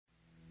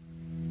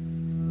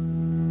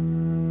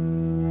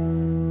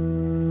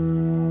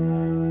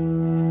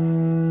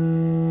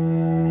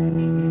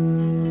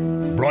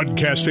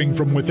Broadcasting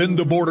from within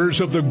the borders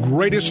of the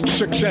greatest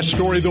success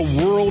story the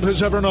world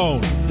has ever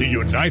known, the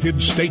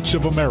United States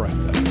of America.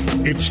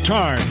 It's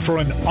time for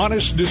an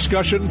honest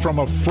discussion from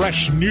a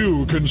fresh,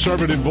 new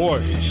conservative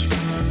voice.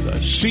 The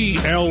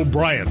C.L.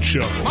 Bryant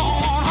Show.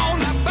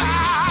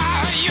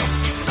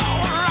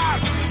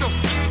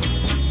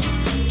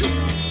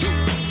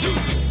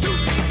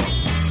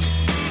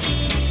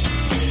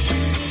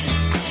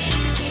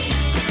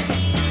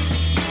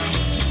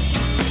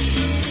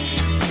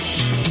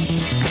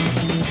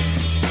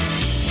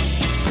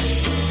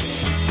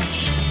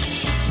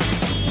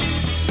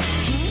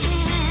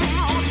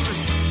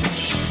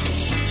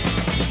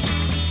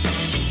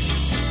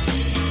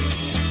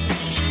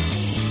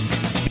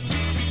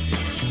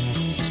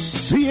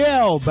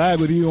 CL back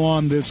with you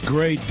on this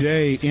great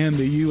day in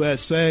the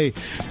USA.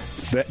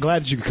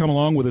 Glad that you could come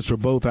along with us for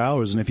both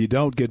hours. And if you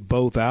don't get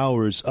both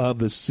hours of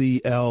the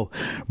CL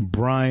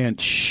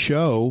Bryant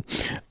Show,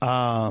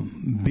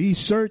 be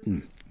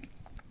certain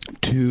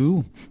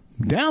to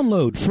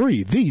download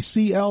free the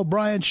CL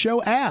Bryant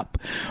Show app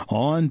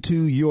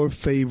onto your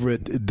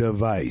favorite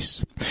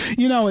device.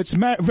 You know, it's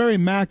very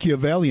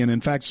Machiavellian.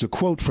 In fact, it's a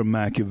quote from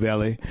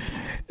Machiavelli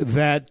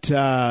that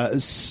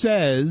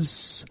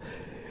says,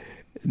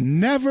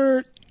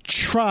 "Never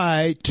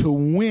try to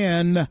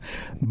win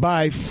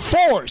by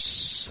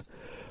force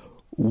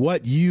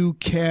what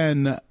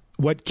can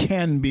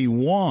be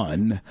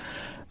won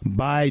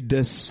by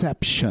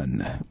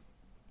deception."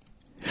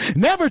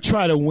 Never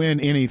try to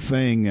win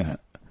anything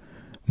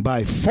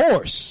by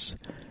force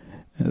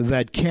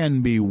that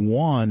can be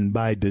won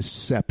by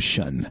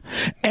deception.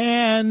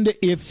 And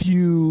if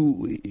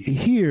you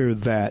hear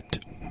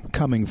that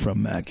coming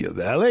from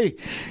Machiavelli,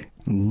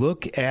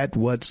 look at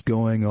what's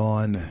going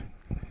on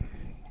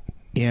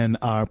in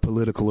our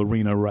political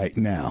arena right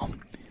now.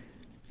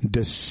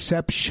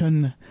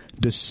 Deception,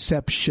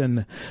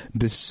 deception,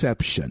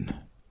 deception.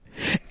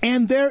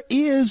 And there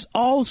is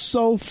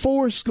also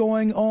force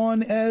going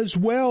on as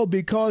well,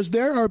 because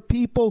there are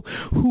people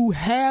who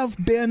have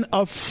been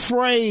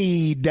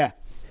afraid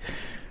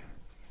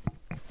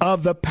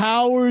of the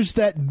powers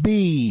that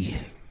be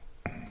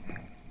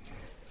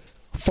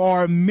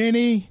for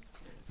many,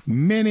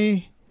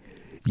 many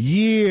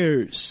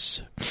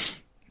years.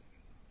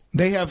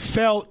 They have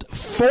felt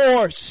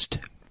forced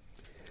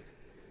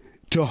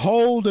to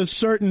hold a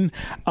certain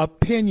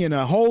opinion,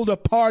 hold a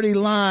party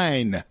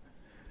line,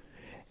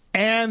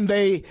 and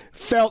they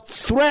felt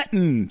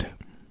threatened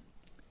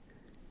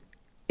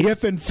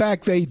if, in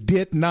fact, they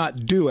did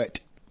not do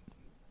it.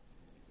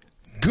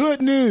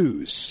 Good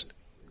news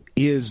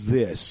is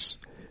this: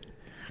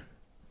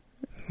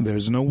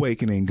 there's an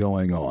awakening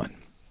going on.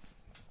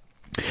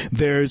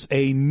 There's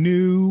a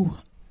new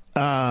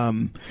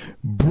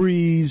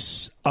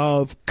breeze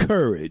of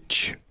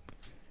courage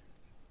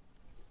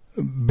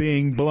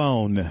being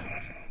blown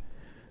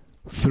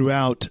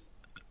throughout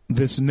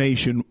this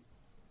nation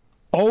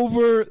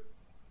over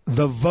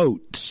the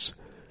votes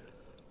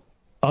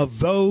of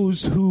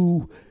those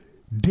who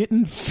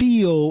didn't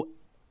feel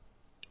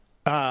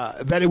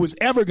that it was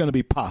ever going to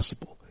be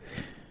possible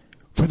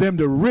for them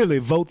to really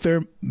vote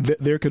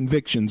their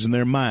convictions in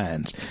their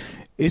minds,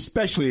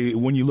 especially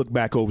when you look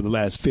back over the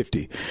last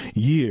 50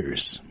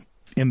 years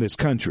in this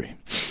country.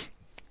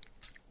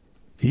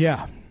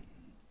 Yeah.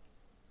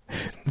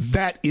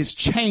 That is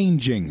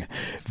changing.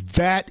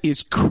 That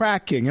is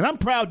cracking. And I'm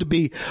proud to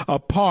be a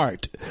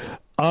part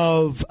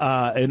of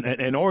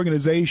an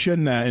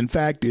organization. In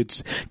fact,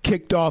 it's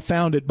kicked off,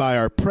 founded by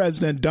our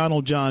president,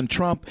 Donald John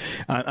Trump.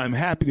 I'm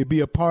happy to be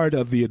a part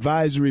of the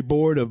advisory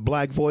board of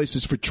Black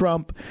Voices for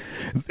Trump.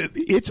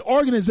 It's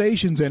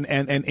organizations and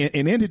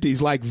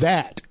entities like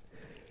that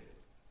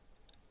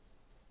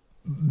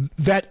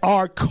that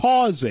are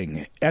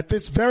causing, at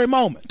this very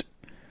moment,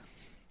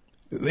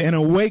 an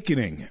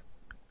awakening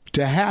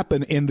to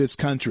happen in this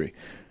country.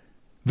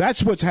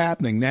 That's what's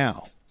happening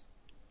now.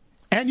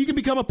 And you can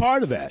become a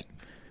part of that.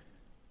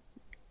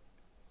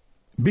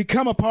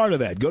 Become a part of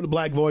that. Go to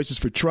Black Voices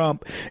for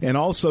Trump, and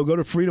also go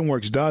to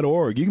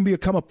freedomworks.org. You can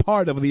become a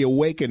part of the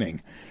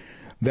awakening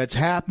that's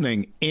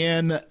happening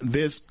in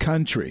this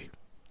country.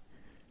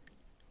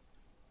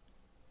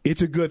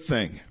 It's a good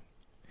thing.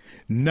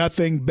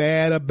 Nothing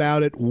bad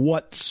about it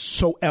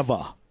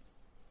whatsoever.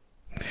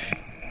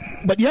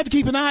 But you have to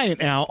keep an eye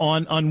now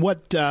on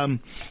what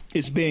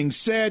is being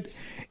said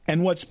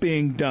and what's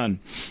being done.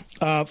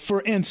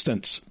 For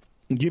instance,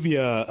 I'll give you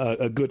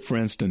a good for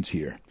instance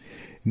here.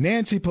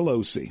 Nancy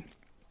Pelosi.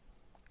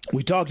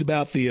 We talked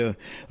about the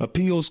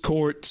appeals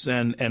courts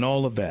and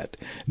all of that.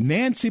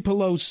 Nancy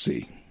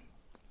Pelosi.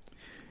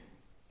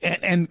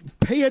 And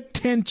pay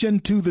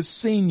attention to the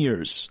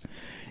seniors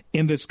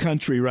in this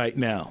country right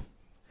now.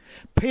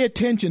 Pay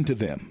attention to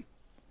them.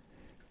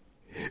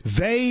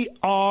 They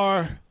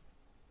are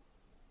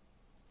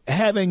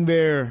having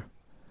their,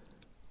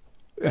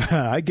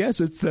 I guess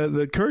it's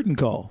the curtain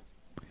call.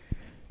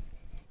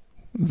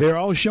 They're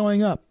all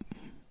showing up.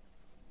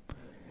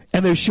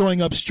 And they're showing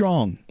up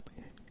strong.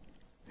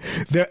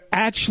 They're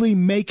actually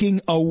making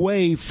a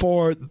way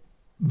for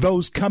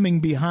those coming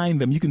behind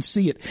them. You can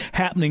see it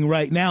happening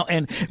right now.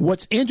 And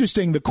what's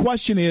interesting, the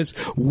question is,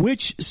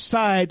 which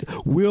side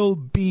will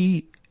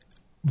be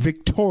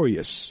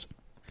victorious?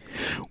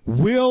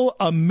 Will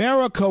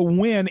America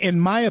win, in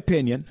my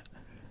opinion,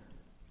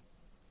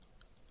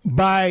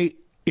 by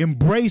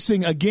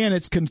embracing, again,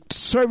 its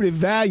conservative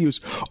values,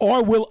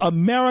 or will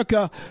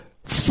America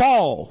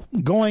fall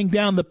going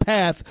down the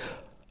path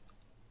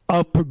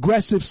of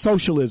progressive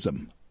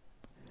socialism,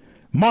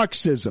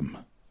 Marxism,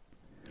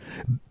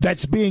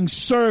 that's being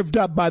served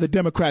up by the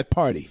Democrat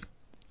Party?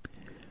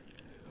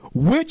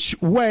 Which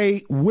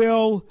way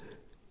will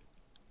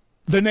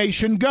the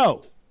nation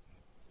go?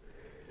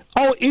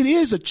 Oh, it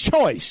is a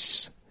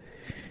choice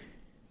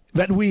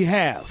that we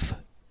have.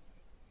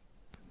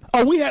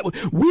 Oh,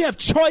 we have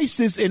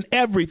choices in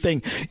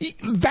everything.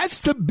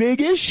 That's the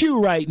big issue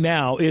right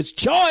now, is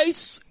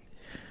choice.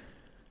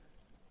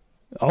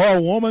 Oh,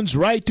 a woman's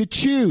right to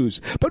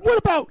choose. But what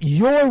about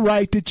your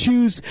right to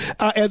choose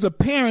as a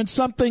parent,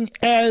 something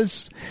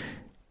as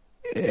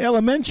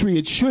elementary,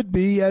 it should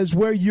be, as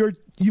where you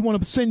want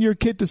to send your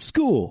kid to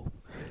school?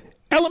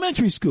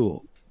 Elementary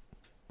school,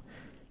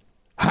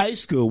 high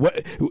school,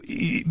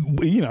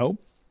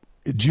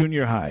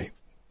 junior high,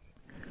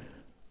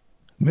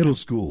 middle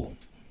school,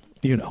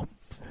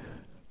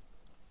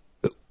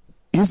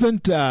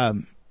 Isn't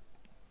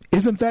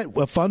that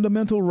a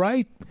fundamental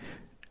right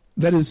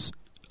that is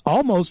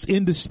almost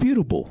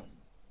indisputable?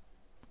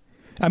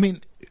 I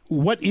mean,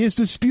 what is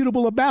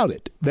disputable about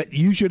it? That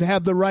you should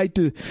have the right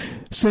to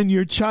send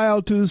your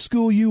child to the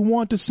school you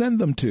want to send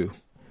them to.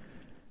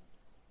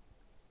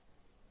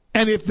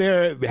 And if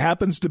there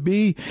happens to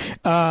be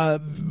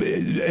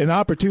an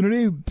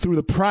opportunity through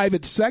the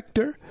private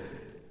sector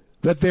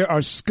that there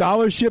are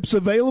scholarships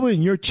available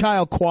and your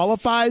child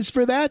qualifies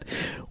for that,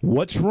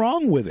 what's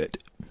wrong with it?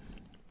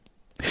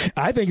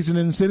 I think it's an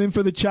incentive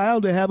for the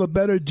child to have a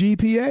better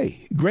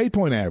GPA, grade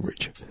point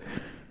average,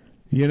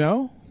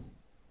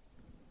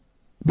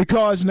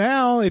 because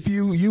now if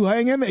you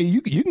hang in there,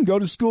 you can go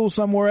to school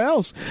somewhere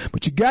else,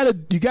 but you gotta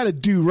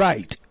do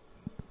right.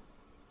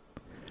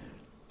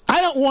 I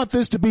don't want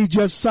this to be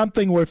just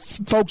something where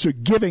folks are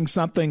giving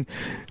something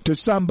to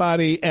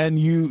somebody and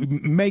you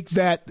make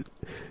that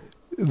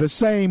the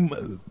same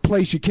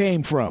place you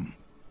came from.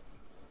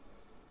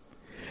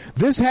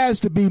 This has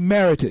to be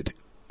merited.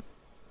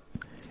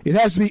 It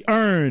has to be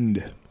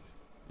earned.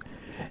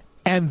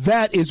 And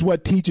that is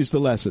what teaches the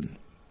lesson.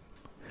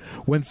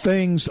 When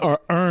things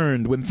are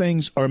earned, when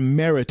things are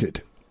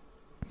merited.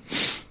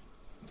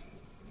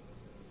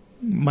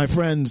 My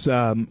friends,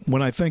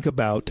 when I think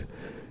about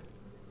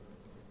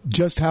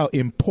just how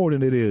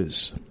important it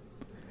is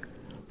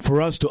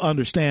for us to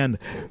understand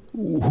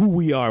who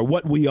we are,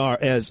 what we are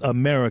as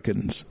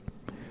Americans,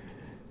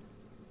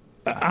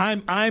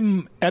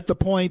 I'm at the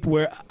point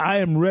where I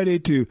am ready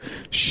to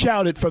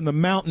shout it from the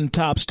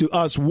mountaintops to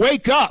us,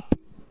 wake up!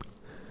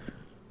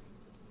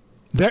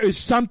 There is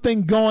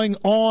something going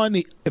on.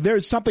 There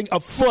is something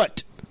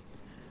afoot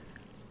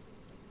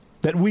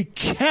that we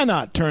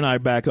cannot turn our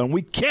back on.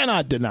 We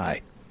cannot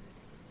deny.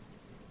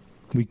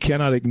 We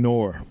cannot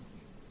ignore.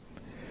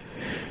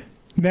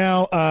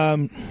 Now,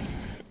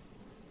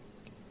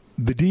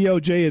 the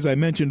DOJ, as I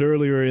mentioned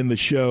earlier in the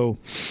show,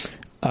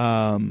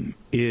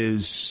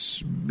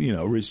 is,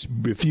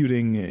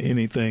 refuting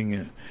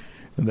anything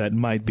that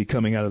might be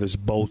coming out of this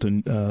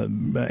Bolton,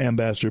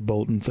 Ambassador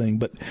Bolton thing.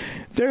 But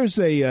there's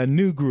a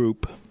new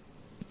group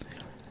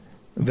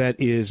that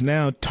is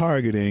now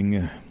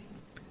targeting,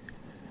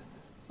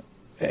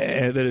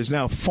 that is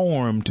now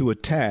formed to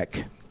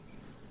attack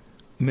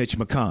Mitch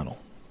McConnell.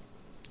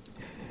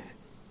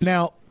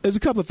 Now, there's a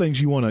couple of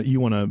things you want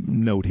to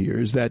note here,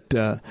 is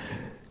that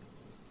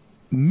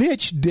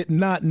Mitch did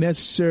not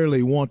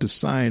necessarily want to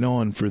sign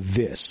on for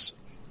this.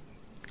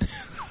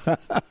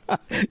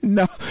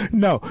 No.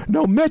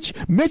 Mitch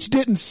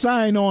didn't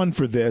sign on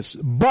for this,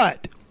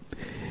 but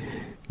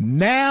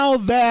now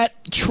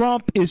that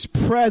Trump is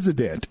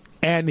president,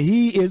 and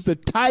he is the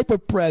type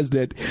of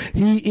president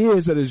he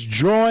is that is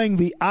drawing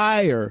the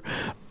ire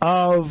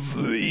of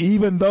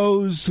even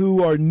those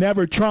who are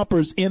never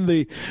Trumpers in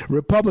the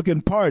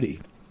Republican Party.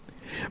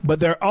 But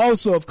they're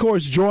also, of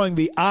course, drawing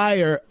the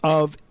ire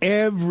of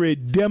every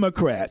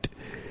Democrat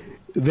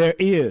there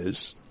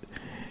is.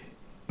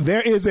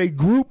 There is a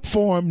group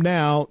formed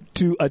now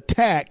to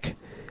attack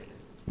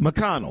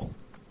McConnell.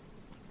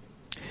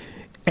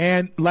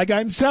 And like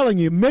I'm telling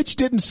you, Mitch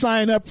didn't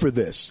sign up for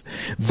this.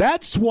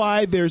 That's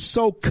why they're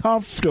so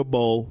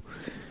comfortable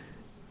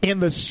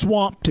in the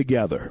swamp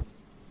together.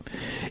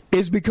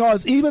 Is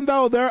because even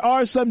though there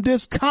are some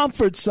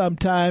discomfort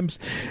sometimes,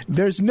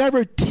 there's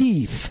never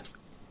teeth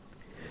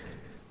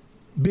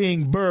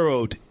being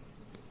burrowed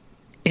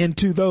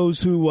into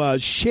those who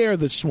share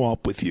the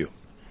swamp with you.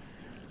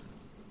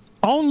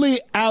 Only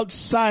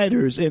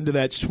outsiders into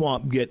that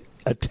swamp get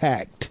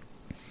attacked.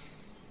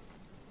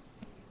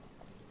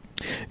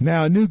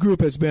 Now, a new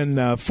group has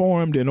been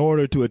formed in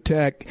order to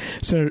attack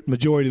Senate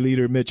Majority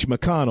Leader Mitch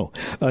McConnell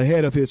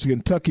ahead of his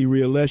Kentucky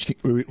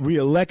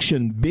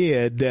re-election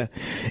bid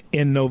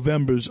in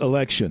November's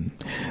election.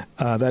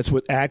 That's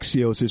what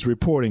Axios is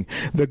reporting.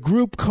 The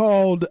group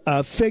called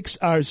Fix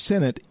Our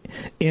Senate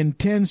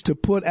intends to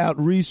put out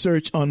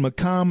research on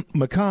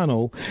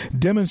McConnell,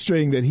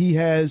 demonstrating that he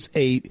has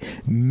a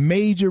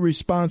major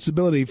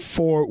responsibility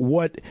for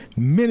what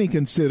many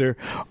consider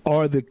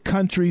are the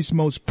country's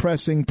most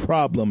pressing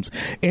problems,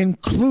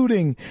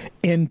 including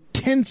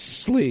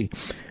intensely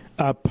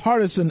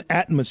partisan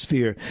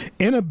atmosphere,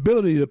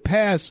 inability to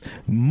pass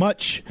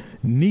much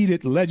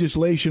needed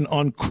legislation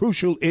on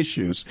crucial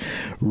issues,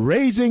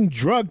 raising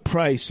drug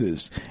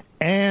prices,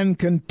 and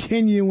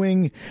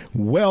continuing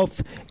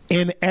wealth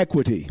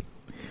inequity.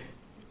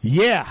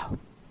 Yeah,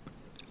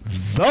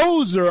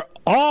 those are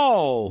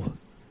all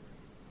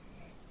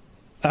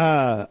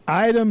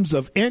items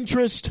of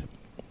interest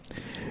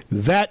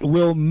that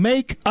will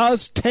make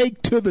us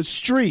take to the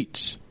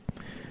streets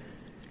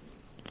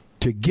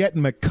to get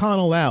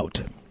McConnell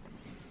out.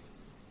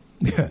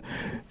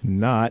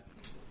 Not.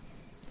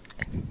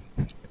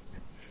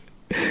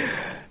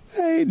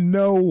 Ain't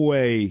no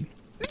way.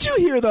 Did you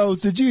hear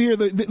those? Did you hear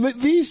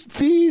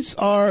these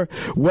are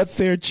what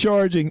they're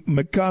charging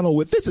McConnell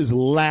with. This is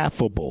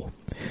laughable.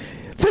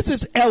 This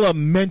is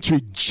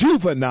elementary,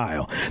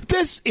 juvenile.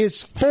 This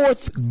is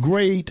fourth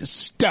grade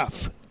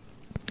stuff.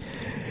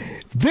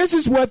 This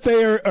is what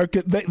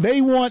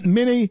they want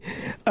many,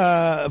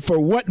 for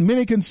what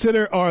many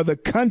consider are the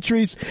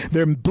countries.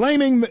 They're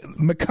blaming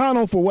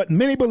McConnell for what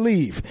many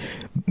believe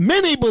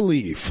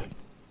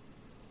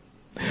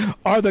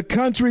are the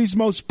country's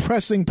most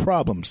pressing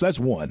problems. That's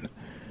one.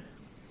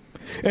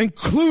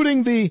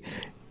 Including the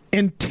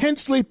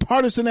intensely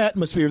partisan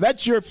atmosphere.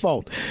 That's your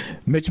fault,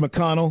 Mitch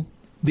McConnell.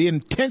 The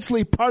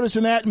intensely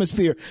partisan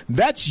atmosphere.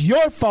 That's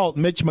your fault,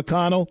 Mitch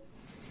McConnell.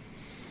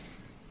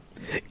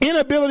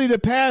 Inability to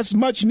pass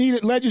much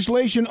needed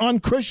legislation on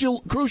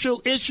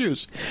crucial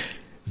issues.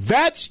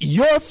 That's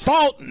your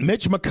fault,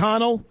 Mitch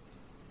McConnell.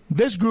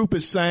 This group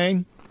is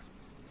saying.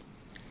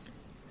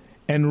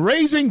 And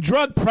raising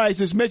drug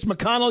prices, Mitch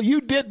McConnell,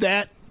 you did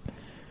that.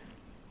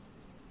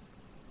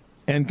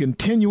 And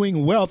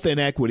continuing wealth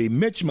inequity,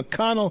 Mitch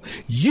McConnell,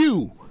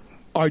 you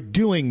are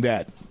doing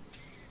that.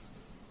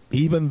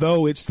 Even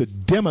though it's the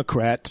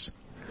Democrats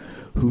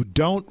who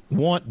don't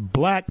want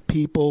black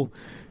people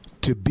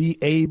to be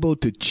able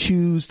to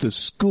choose the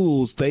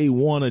schools they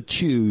want to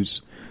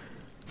choose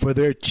for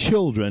their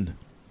children.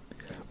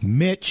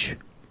 Mitch,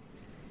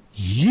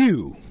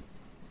 you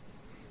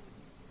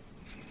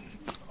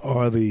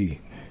are the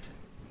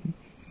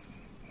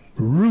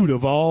root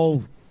of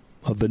all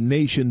of the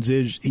nation's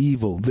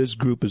evil. This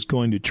group is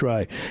going to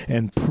try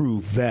and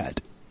prove that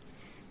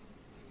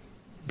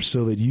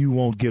so that you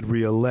won't get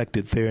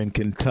reelected there in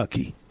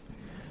Kentucky.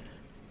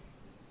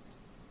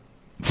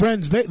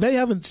 Friends, they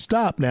haven't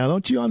stopped now.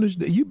 Don't you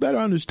understand? You better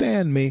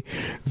understand me.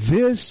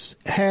 This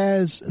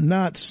has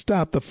not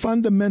stopped. The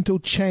fundamental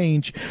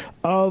change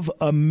of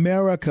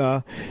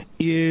America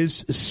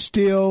is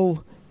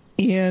still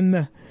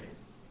in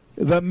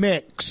the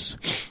mix.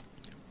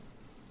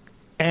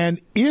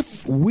 And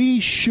if we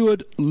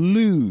should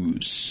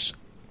lose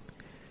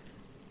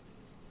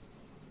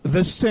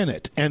the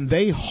Senate and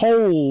they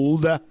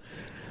hold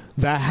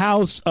the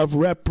House of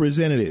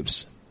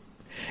Representatives,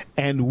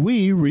 and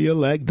we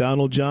reelect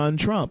Donald John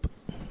Trump,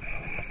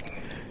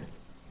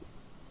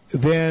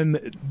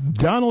 then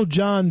Donald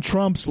John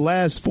Trump's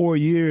last 4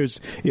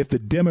 years, if the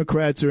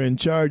Democrats are in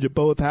charge of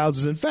both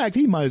houses, in fact,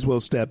 he might as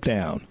well step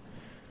down.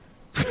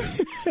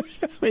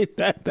 If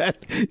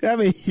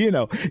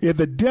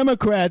the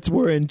Democrats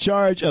were in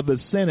charge of the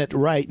Senate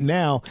right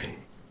now,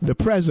 the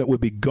president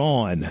would be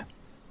gone.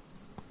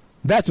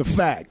 That's a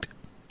fact.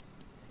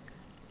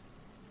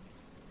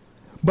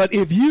 But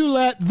if you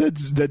let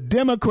the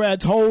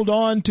Democrats hold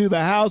on to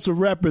the House of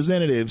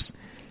Representatives,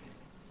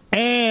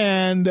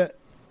 and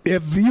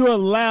if you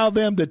allow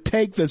them to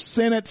take the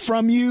Senate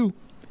from you,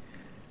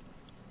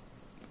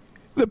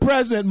 the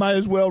president might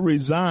as well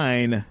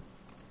resign.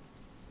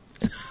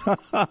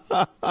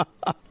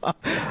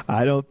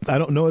 I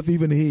don't know if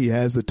even he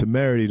has the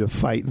temerity to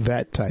fight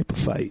that type of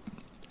fight.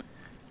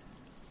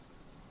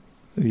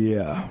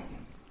 Yeah.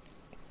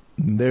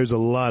 There's a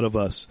lot of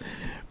us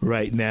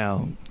right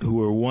now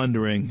who are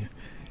wondering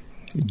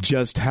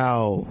just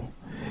how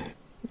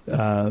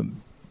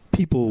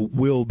people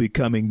will be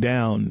coming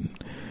down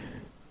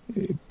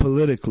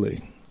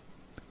politically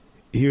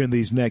here in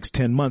these next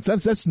 10 months.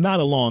 That's not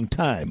a long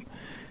time.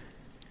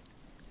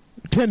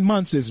 10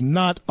 months is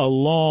not a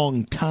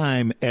long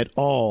time at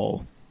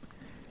all.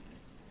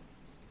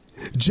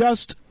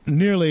 Just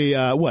nearly,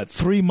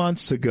 3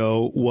 months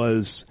ago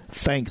was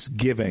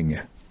Thanksgiving.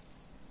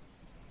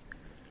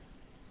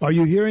 Are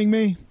you hearing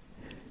me?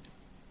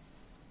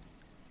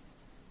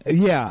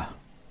 Yeah.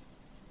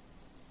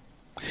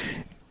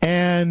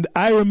 And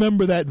I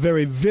remember that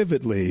very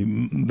vividly.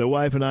 The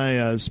wife and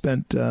I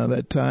spent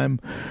that time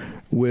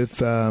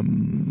with at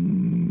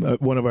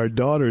one of our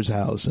daughter's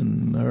house,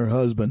 and her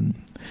husband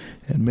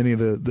and many of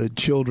the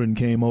children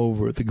came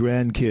over, the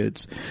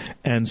grandkids,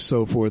 and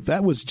so forth.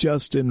 That was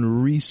just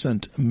in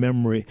recent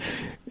memory.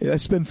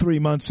 That's been 3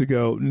 months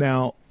ago.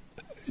 Now,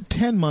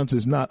 10 months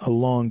is not a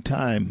long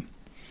time.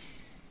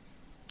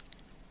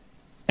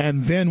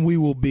 And then we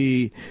will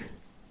be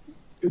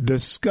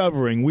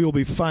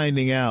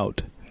finding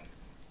out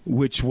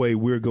which way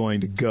we're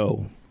going to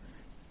go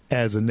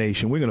as a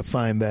nation. We're going to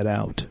find that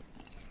out.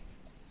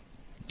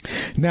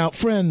 Now,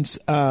 friends,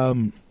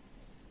 when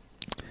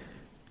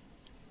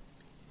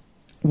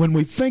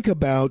we think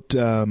about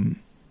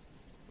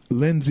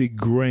Lindsey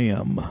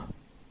Graham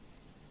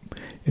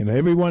and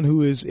everyone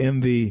who's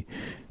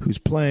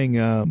playing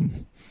a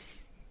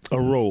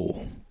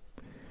role,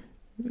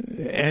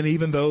 and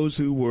even those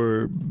who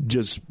were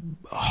just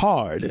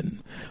hard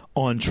and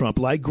on Trump,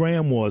 like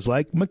Graham was,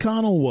 like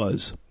McConnell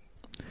was,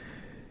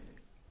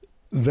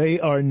 they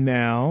are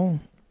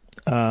now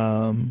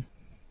in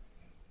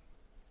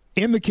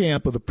the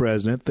camp of the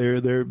president.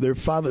 They're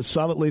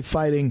solidly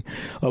fighting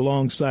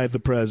alongside the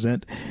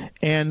president.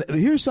 And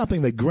here's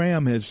something that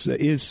Graham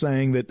is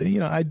saying that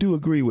I do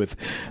agree with.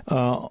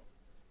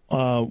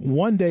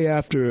 One day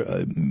after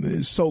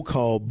a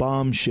so-called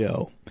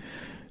bombshell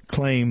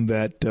claim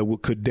that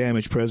could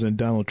damage President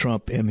Donald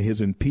Trump in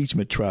his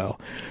impeachment trial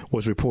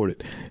was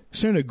reported,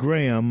 Senator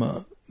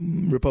Graham,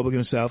 Republican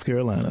of South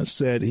Carolina,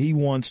 said he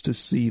wants to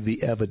see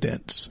the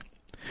evidence.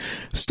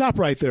 Stop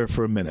right there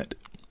for a minute,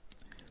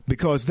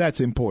 because that's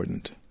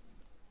important.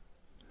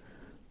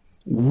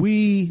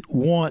 We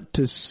want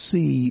to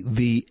see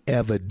the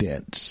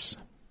evidence.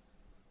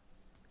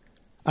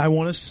 I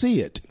want to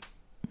see it.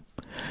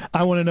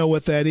 I want to know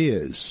what that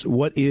is.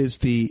 What is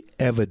the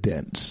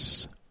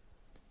evidence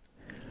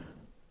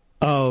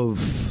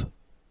of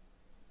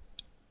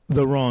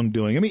the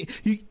wrongdoing? I mean,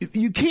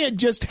 you can't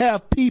just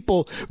have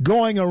people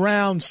going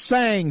around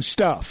saying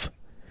stuff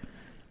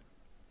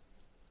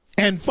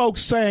and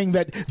folks saying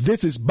that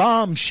this is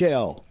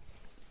bombshell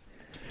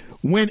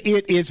when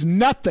it is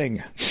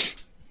nothing.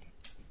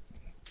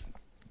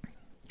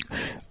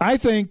 I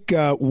think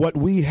what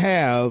we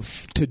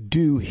have to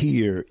do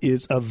here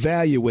is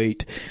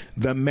evaluate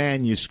the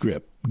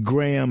manuscript.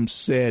 Graham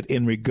said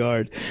in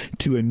regard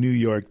to a New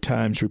York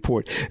Times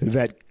report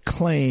that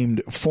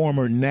claimed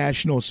former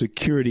National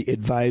Security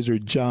Advisor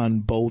John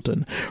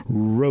Bolton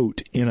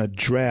wrote in a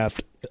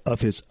draft of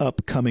his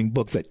upcoming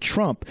book that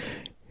Trump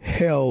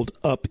held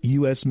up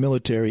U.S.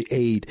 military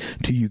aid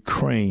to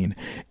Ukraine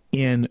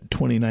in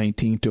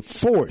 2019 to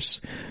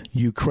force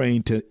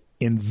Ukraine to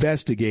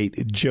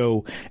investigate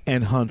Joe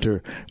and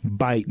Hunter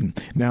Biden.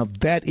 Now,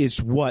 that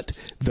is what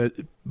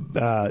the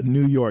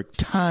New York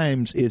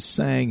Times is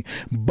saying,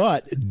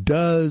 but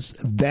is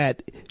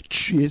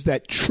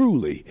that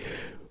truly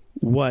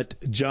what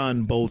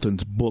John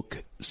Bolton's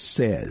book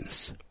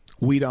says?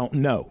 We don't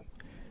know.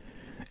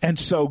 And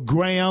so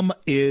Graham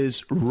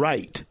is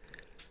right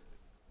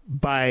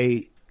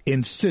by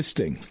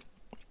insisting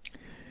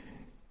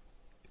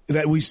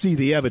that we see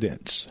the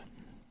evidence,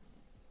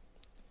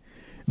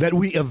 that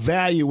we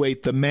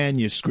evaluate the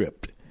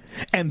manuscript.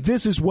 And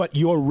this is what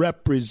your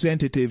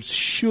representatives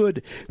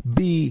should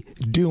be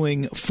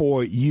doing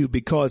for you,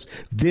 because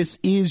this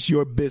is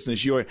your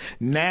business. Your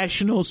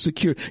national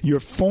security, your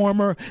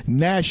former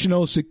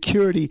national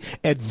security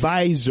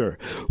advisor,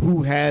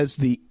 who has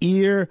the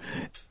ear,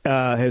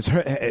 has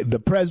heard the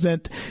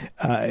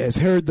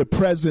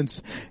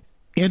president's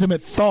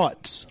intimate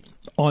thoughts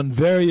on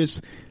various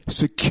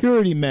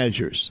security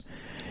measures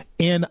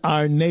in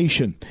our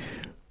nation.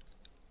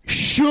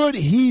 Should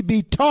he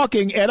be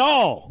talking at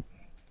all?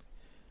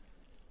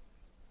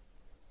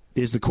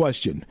 Is the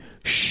question.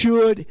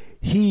 Should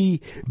he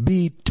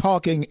be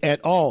talking at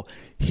all?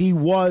 He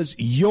was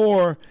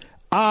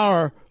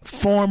our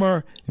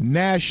former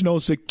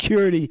national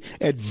security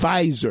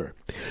advisor.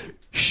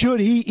 Should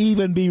he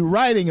even be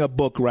writing a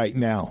book right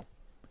now?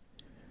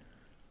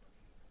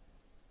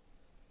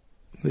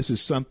 This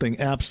is something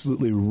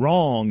absolutely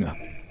wrong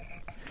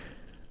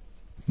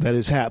that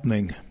is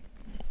happening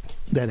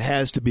that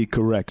has to be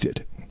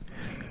corrected.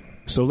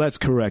 So let's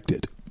correct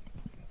it.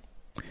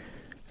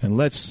 And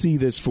let's see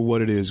this for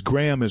what it is.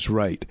 Graham is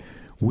right.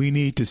 We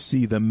need to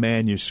see the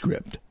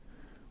manuscript.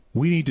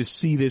 We need to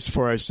see this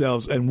for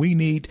ourselves, and we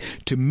need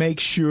to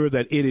make sure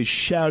that it is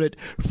shouted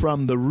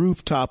from the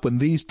rooftop when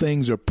these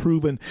things are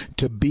proven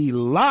to be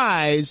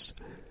lies.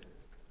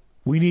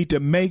 We need to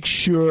make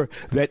sure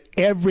that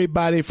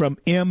everybody from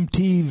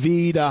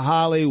MTV to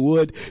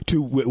Hollywood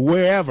to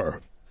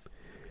wherever,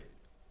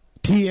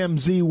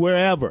 TMZ,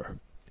 wherever,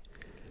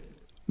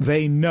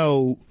 they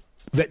know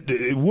that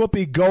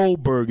Whoopi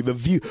Goldberg, The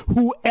View,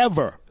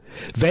 whoever,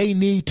 they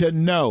need to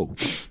know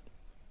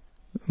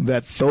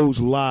that those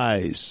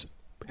lies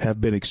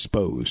have been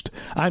exposed.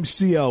 I'm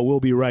CL. We'll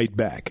be right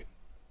back.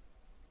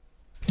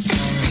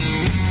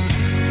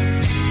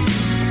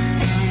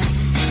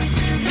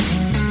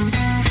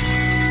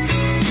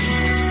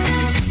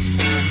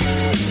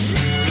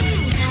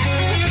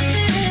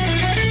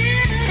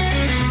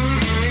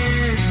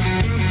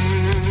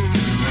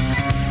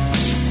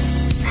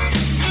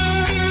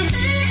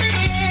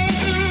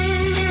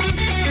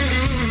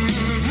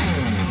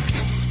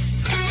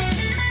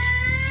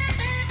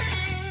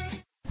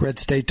 Red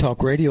State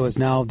Talk Radio is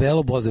now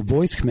available as a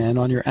voice command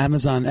on your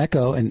Amazon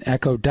Echo and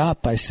Echo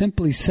Dot by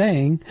simply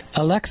saying,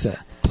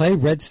 Alexa, play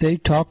Red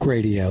State Talk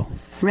Radio.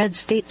 Red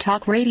State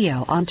Talk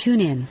Radio on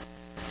TuneIn.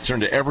 Concern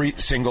to every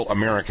single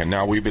American.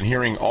 Now, we've been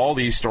hearing all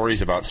these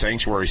stories about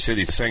sanctuary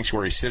cities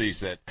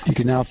that... You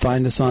can now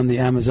find us on the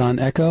Amazon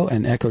Echo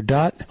and Echo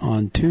Dot,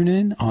 on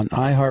TuneIn, on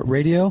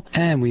iHeartRadio,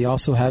 and we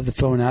also have the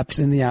phone apps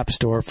in the App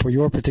Store for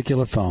your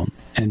particular phone.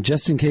 And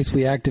just in case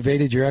we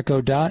activated your Echo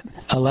Dot,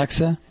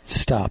 Alexa,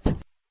 stop.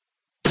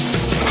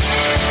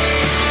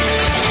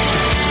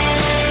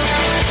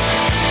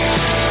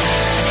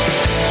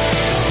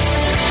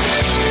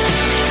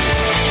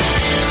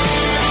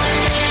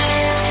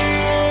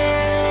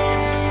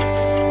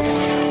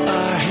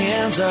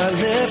 Are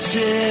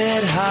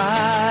lifted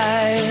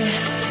high.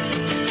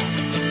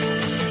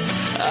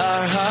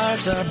 Our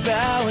hearts are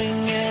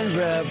bowing in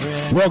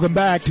reverence. Welcome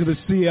back to the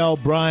C.L.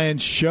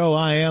 Bryant Show.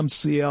 I am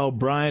C.L.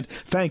 Bryant.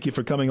 Thank you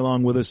for coming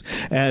along with us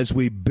as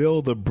we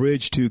build the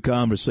bridge to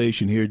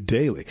conversation here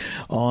daily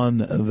on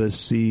the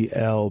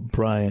C.L.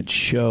 Bryant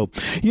Show.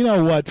 You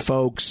know what,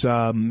 folks,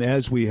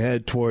 as we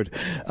head toward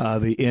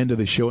the end of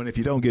the show, and if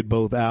you don't get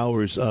both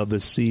hours of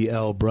the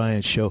C.L.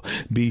 Bryant Show,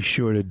 be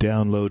sure to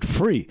download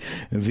free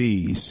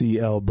the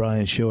C.L.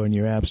 Bryant Show in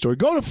your app store.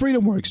 Go to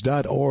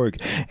freedomworks.org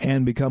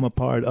and become a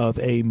part of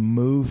a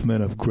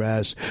movement of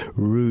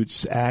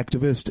grassroots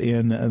activists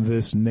in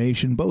this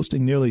nation,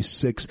 boasting nearly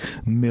 6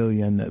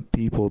 million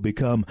people.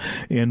 Become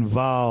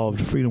involved.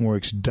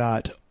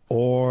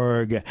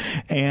 freedomworks.org.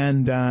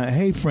 And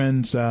hey,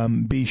 friends,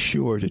 be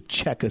sure to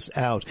check us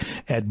out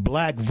at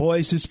Black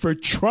Voices for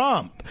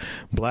Trump.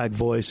 Black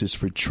Voices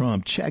for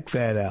Trump. Check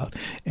that out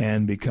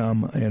and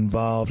become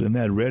involved in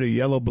that. Red or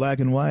yellow,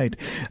 black and white.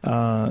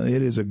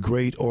 It is a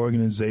great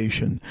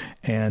organization.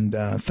 And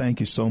thank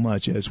you so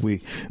much as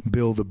we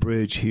build the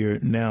bridge here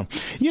now.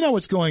 You know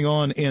what's going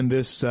on in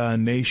this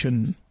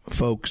nation,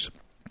 folks?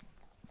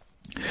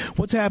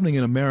 What's happening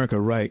in America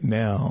right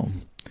now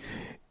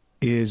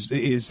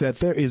is that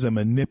there is a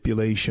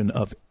manipulation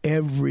of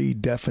every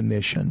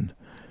definition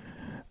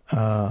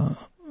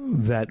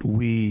that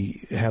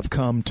we have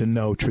come to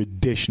know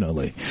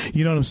traditionally.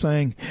 You know what I'm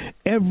saying?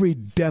 Every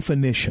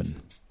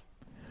definition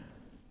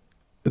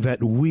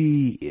that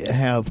we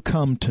have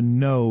come to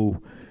know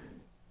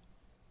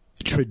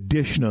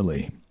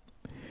traditionally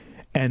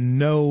and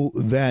know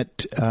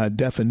that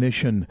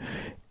definition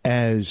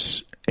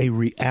as a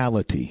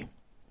reality.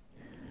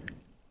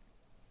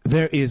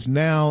 There is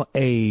now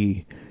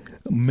a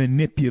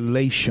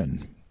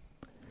manipulation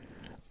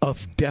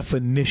of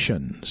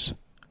definitions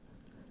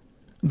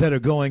that are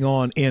going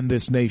on in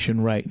this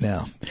nation right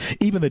now.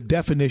 Even the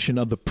definition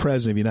of the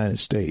President of the United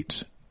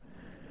States.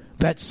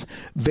 That's,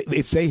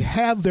 if they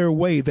have their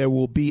way, there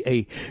will be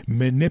a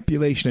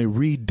manipulation, a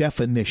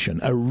redefinition,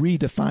 a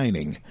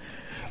redefining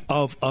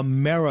of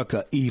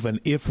America, even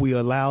if we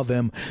allow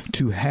them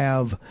to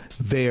have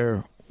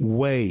their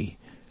way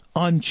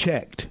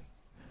unchecked,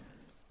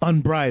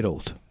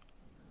 unbridled.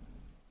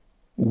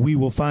 We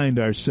will find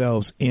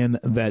ourselves in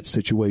that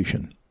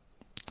situation.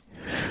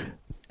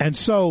 And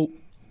so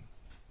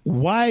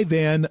why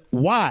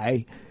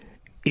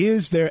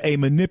is there a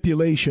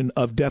manipulation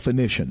of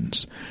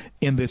definitions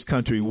in this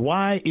country?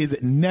 Why is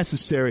it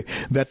necessary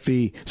that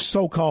the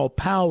so-called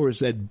powers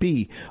that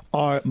be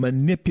are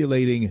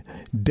manipulating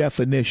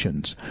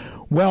definitions?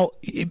 Well,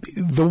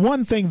 the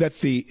one thing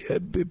that the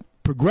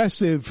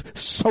progressive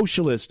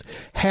socialists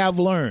have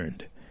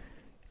learned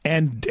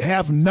and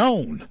have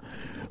known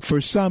for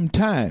some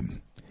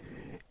time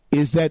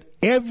is that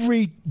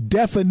every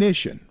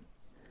definition,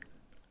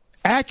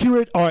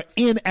 accurate or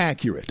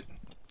inaccurate,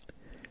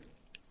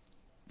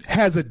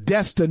 has a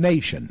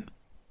destination.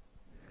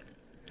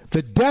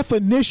 The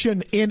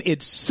definition in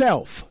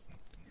itself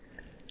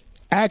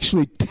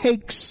actually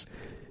takes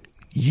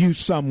you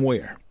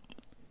somewhere.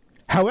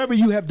 However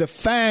you have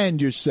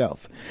defined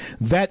yourself,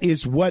 that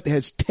is what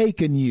has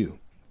taken you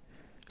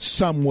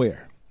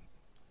somewhere.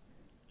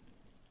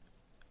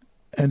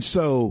 And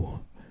so,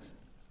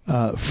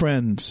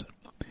 friends,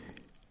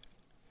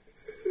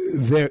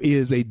 there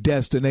is a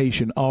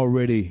destination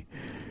already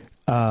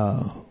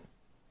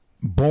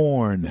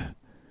born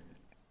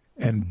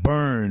and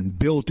burned,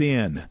 built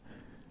in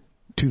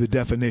to the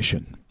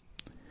definition.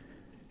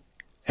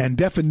 And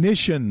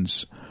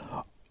definitions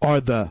are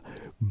the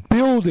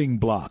building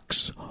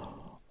blocks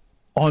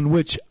on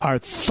which our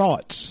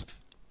thoughts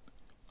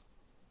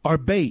are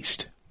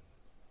based.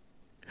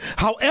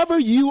 However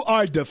you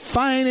are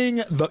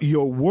defining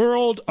your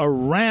world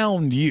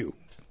around you,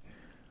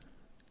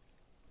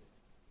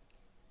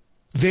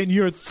 then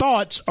your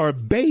thoughts are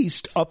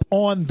based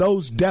upon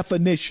those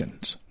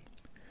definitions.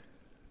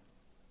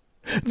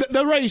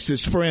 The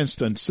racist, for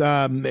instance,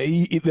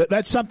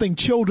 that's something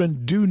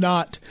children do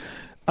not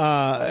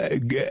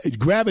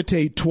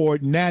gravitate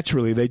toward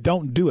naturally. They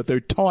don't do it.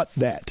 They're taught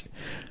that.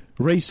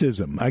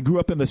 Racism. I grew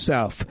up in the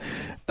South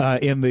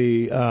in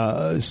the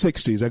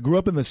 60s. I grew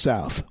up in the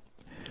South.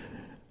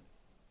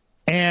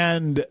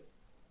 And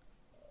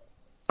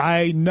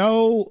I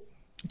know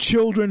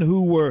children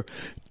who were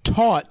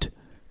taught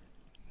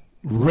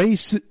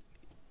racist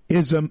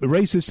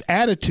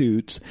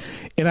attitudes,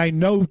 and I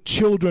know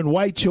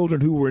white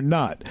children who were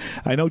not.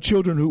 I know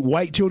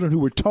white children who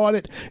were taught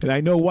it, and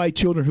I know white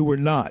children who were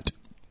not.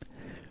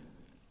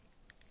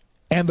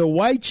 And the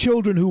white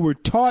children who were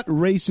taught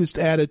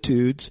racist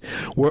attitudes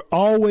were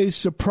always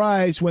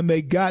surprised when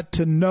they got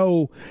to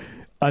know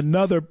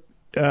another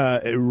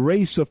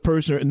race of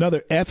person, or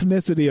another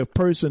ethnicity of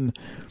person.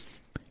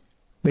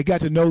 They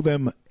got to know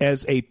them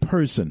as a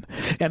person.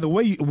 And the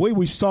way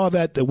we saw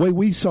that, the way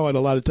we saw it a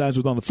lot of times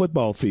was on the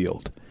football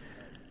field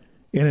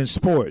and in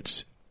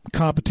sports,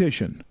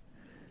 competition.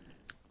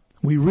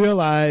 We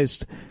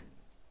realized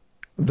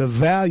the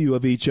value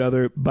of each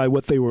other by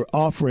what they were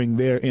offering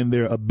there in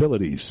their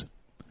abilities.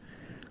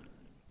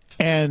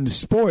 And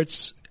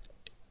sports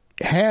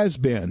has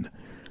been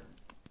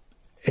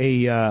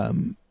a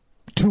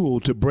tool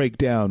to break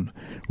down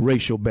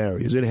racial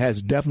barriers. It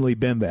has definitely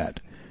been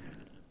that.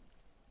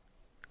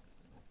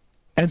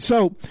 And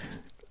so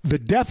the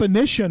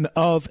definition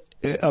of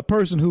a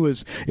person who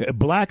is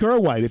black or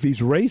white, if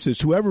he's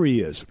racist, whoever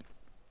he is,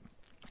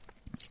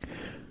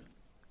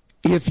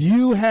 if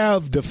you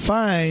have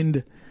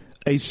defined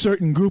a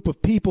certain group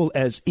of people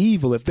as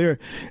evil, if they're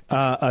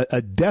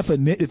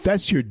if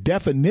that's your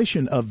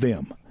definition of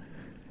them,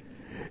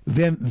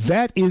 then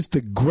that is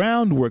the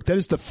groundwork, that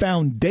is the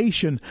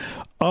foundation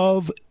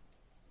of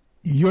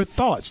your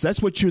thoughts.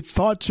 That's what your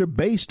thoughts are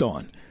based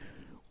on.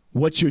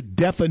 What your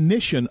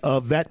definition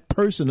of that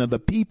person, of the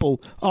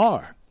people,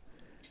 are.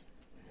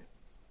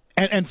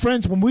 And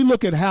friends, when we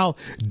look at how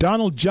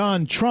Donald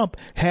John Trump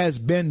has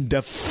been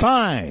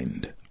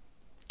defined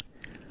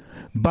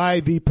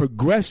by the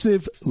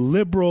progressive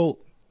liberal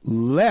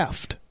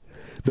left,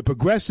 the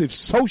progressive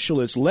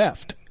socialist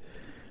left,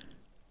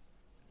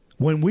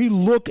 when we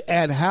look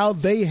at how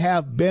they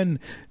have been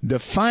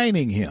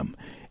defining him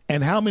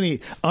and how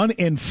many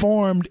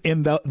uninformed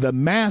in the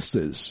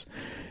masses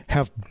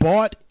have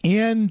bought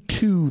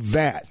into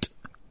that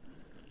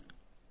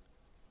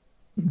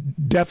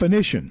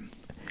definition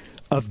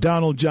of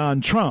Donald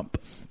John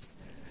Trump,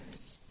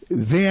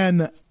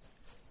 then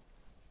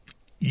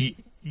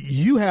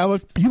you have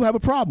a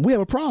problem. We have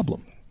a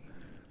problem.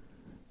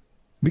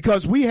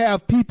 Because we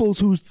have people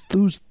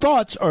whose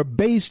thoughts are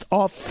based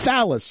off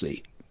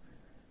fallacy.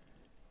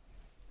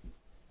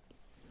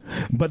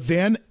 But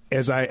then,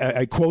 as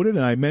I quoted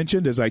and I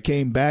mentioned as I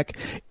came back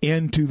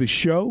into the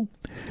show,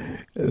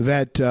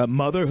 that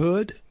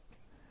motherhood,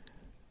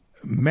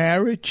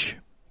 marriage,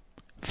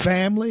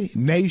 family,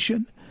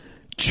 nation,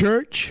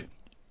 church,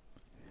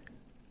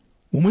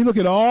 when we look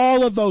at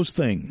all of those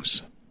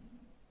things,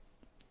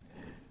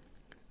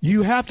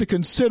 you have to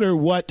consider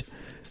what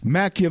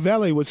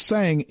Machiavelli was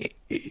saying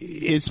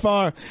as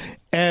far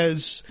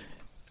as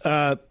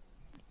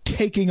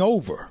taking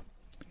over.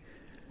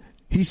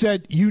 He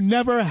said, you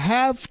never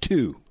have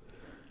to.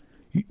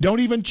 Don't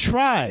even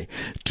try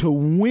to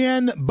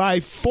win by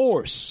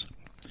force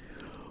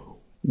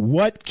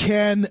what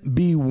can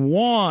be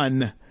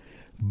won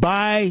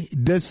by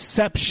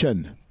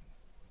deception.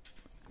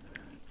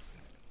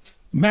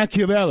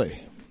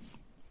 Machiavelli.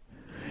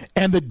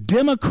 And the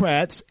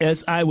Democrats,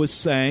 as I was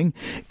saying,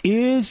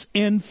 they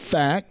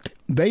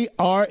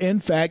are in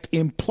fact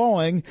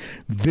employing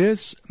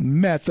this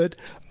method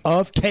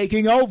of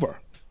taking over.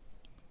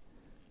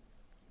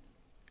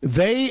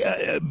 They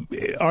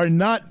are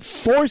not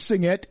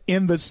forcing it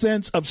in the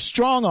sense of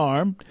strong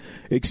arm,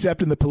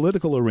 except in the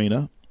political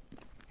arena.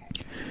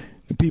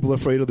 People are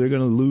afraid they're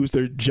going to lose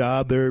their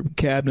job, their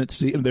cabinet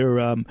seat,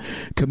 their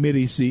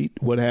committee seat,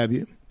 what have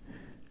you.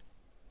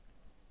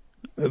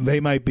 They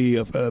might be,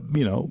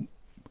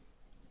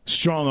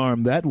 strong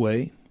arm that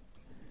way.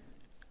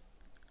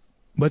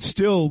 But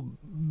still,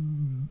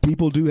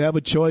 people do have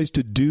a choice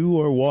to do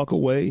or walk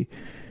away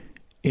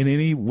in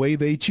any way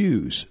they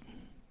choose.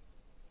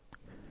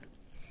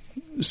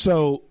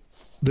 So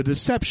the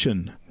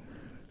deception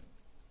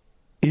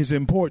is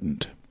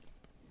important.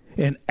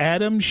 And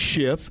Adam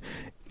Schiff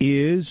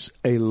is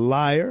a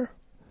liar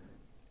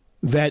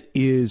that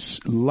is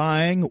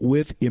lying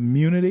with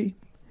immunity.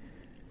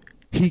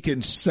 He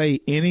can say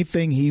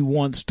anything he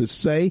wants to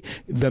say.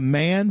 The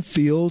man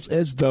feels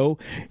as though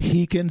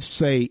he can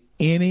say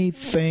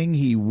anything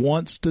he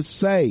wants to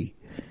say.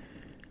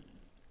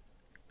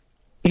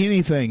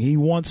 Anything he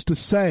wants to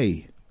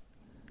say.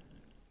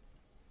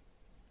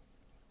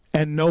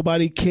 And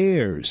nobody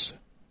cares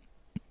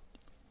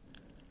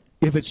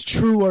if it's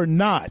true or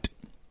not.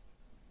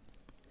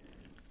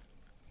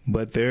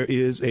 But there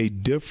is a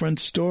different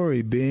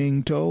story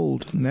being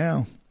told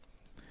now.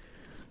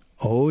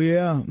 Oh,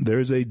 yeah,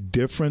 there's a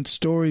different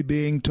story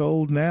being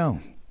told now.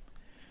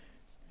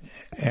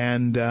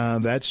 And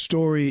that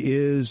story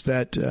is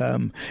that,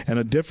 and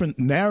a different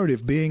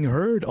narrative being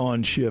heard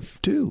on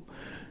Schiff, too.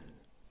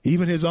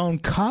 Even his own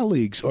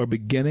colleagues are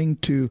beginning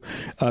to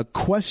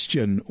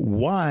question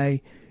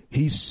why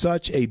he's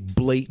such a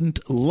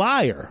blatant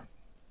liar.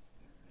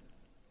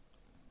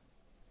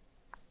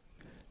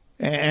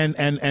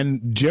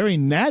 And Jerry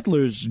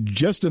Nadler's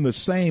just in the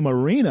same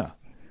arena.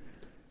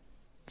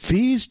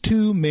 these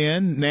two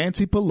men,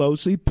 Nancy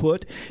Pelosi,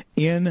 put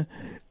in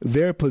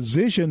their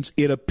positions,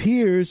 it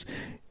appears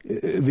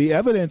the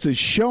evidence is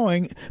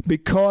showing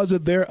because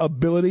of their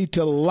ability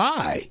to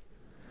lie.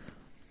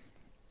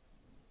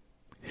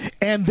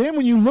 And then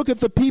when you look at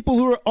the people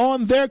who are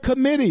on their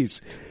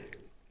committees,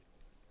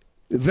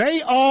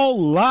 they all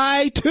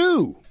lie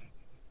too.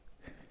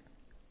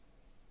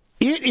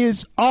 It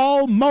is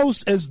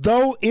almost as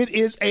though it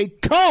is a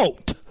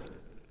cult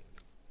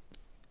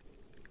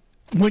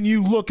when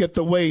you look at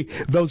the way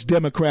those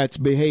Democrats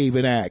behave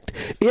and act.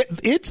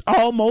 It's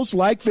almost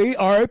like they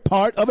are a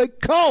part of a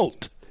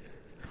cult.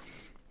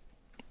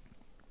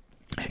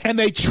 And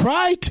they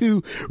try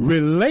to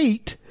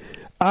relate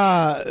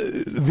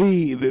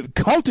the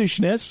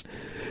cultishness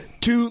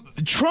to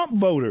Trump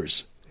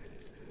voters.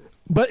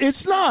 But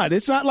it's not.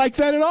 It's not like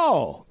that at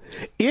all.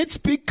 It's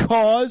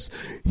because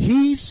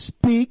he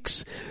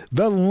speaks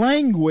the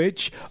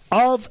language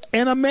of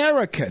an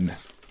American.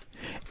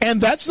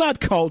 And that's not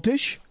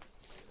cultish.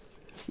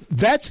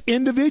 That's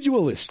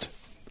individualist.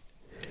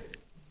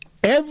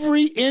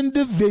 Every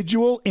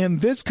individual in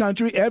this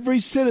country, every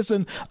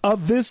citizen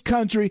of this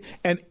country,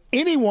 and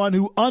anyone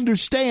who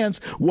understands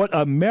what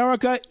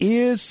America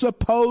is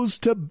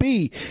supposed to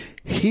be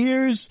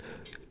hears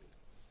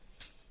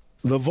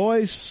the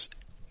voice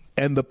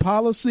and the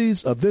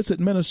policies of this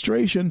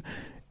administration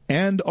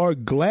and are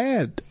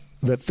glad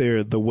that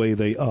they're the way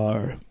they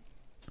are.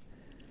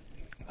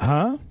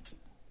 Huh?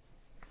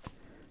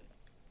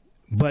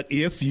 But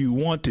if you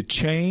want to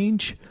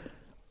change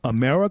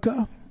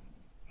America,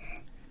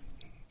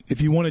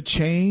 if you want to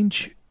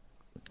change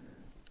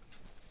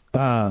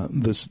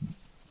this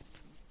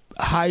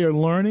higher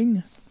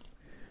learning,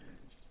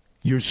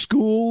 your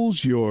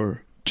schools,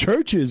 your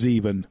churches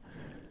even,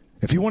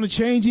 if you want to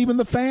change even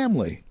the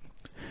family,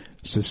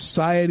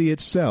 society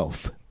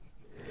itself,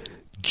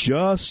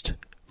 just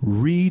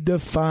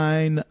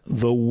redefine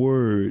the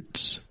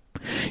words.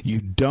 You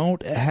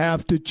don't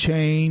have to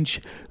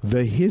change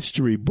the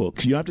history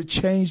books. You don't have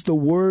to change the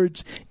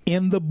words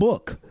in the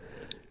book.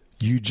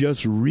 You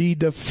just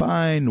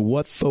redefine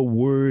what the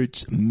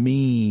words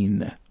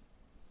mean.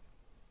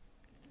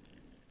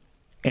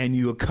 And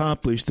you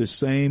accomplish the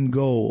same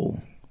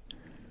goal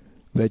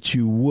that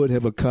you would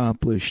have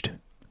accomplished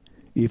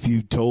if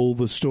you told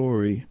the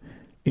story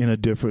in a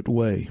different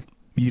way.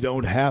 You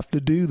don't have to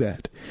do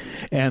that.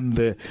 And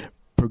the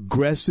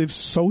progressive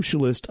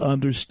socialists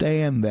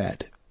understand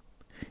that.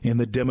 In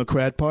the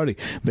Democrat Party,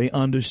 they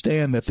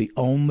understand that the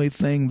only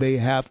thing they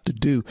have to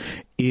do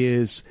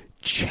is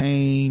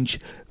change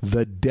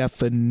the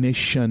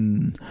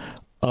definition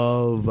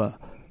of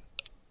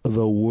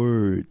the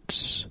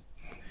words.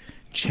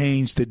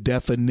 Change the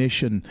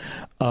definition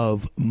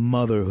of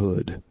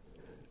motherhood,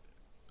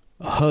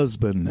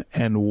 husband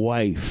and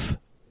wife,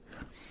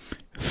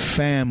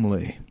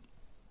 family,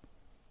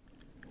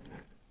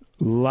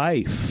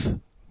 life,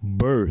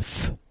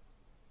 birth.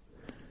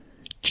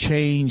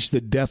 Change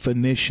the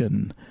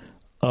definition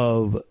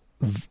of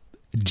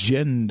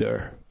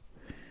gender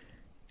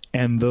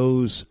and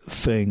those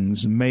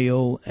things,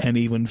 male and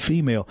even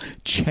female.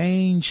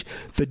 Change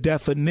the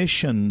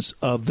definitions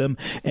of them,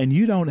 and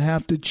you don't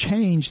have to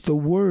change the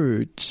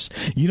words.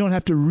 You don't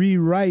have to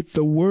rewrite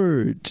the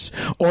words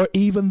or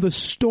even the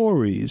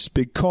stories,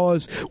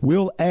 because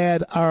we'll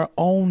add our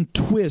own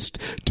twist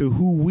to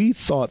who we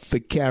thought the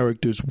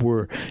characters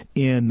were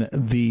in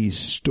these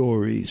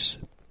stories.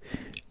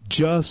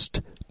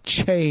 Just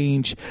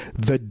change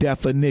the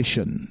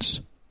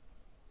definitions.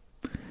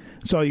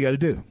 That's all you got to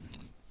do.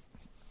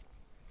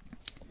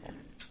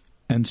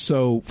 And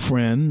so,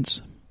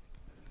 friends,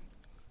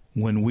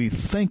 when we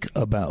think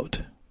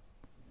about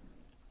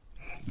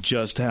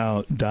just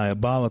how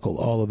diabolical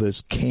all of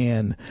this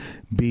can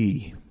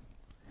be,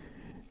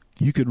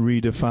 you could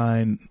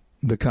redefine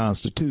the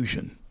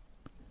Constitution.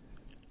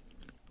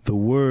 The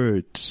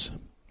words.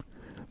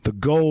 The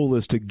goal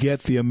is to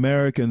get the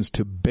Americans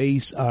to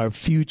base our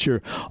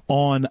future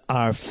on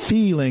our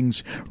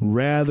feelings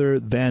rather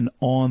than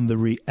on the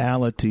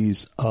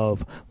realities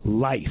of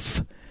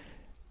life.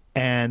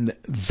 And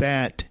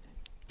that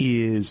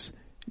is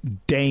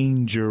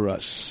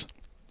dangerous.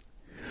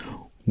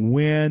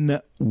 When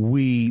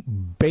we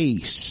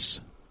base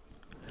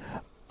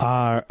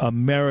our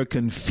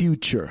American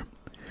future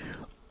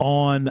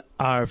on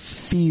our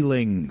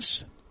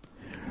feelings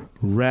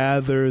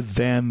rather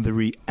than the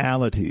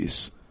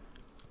realities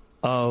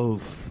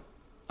of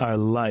our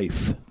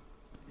life,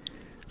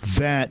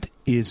 that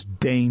is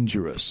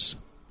dangerous.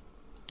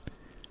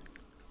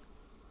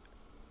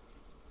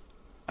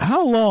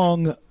 How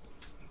long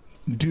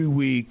do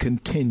we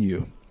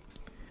continue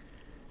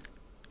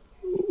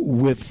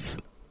with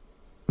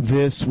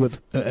this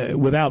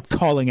without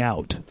calling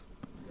out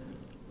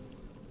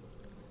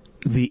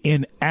the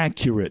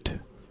inaccurate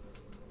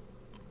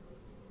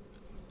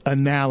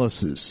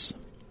analysis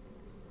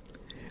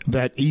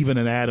that even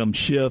an Adam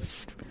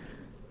Schiff,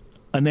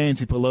 a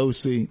Nancy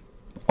Pelosi,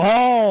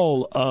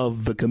 all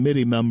of the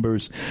committee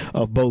members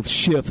of both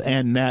Schiff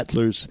and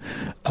Nadler's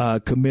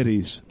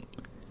committees,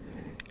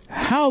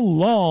 how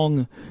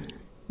long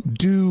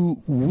do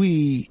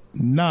we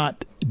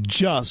not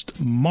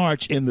just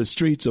march in the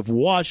streets of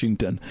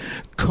Washington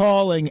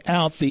calling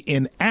out the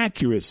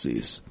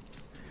inaccuracies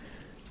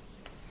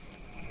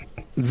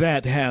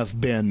that have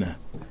been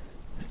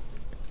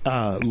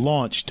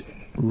launched,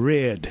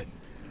 read,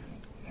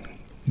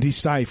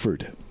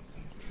 deciphered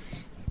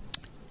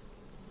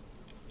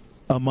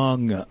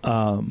among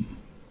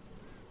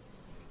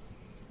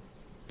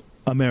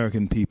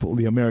American people,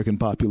 the American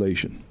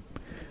population?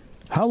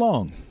 How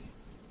long?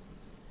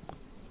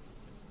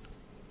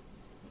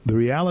 The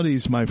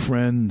realities, my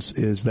friends,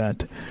 is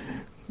that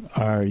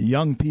our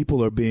young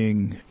people are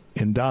being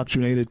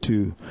indoctrinated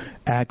to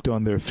act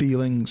on their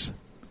feelings,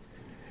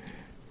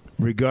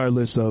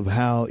 regardless of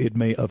how it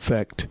may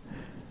affect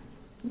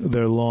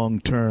their long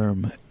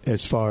term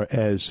as far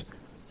as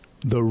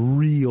the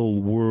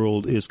real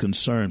world is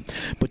concerned.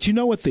 But you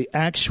know what the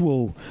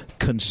actual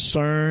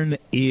concern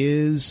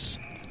is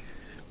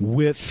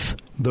with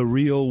the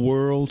real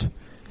world?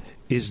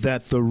 Is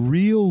that the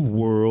real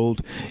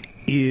world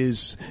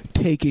is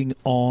taking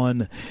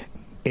on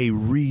a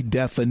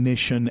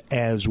redefinition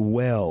as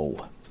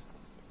well.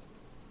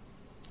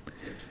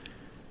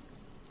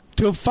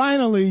 Till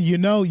finally, you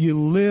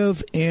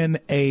live in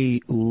a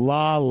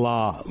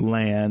la-la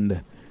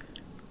land,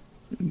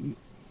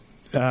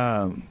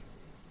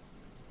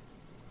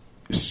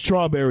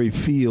 strawberry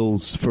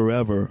fields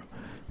forever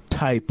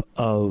type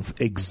of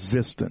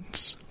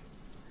existence.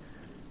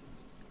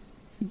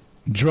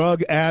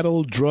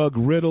 Drug-addled,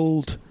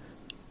 drug-riddled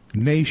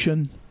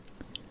nation,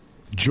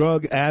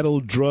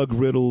 drug-addled,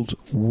 drug-riddled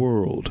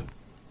world.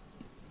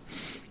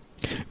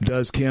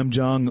 Does Kim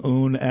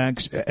Jong-un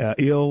act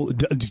ill?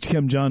 Does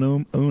Kim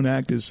Jong-un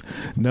act as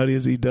nutty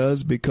as he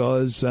does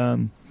because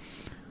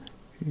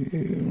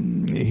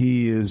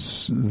he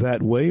is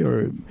that way,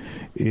 or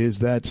is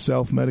that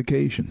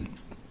self-medication?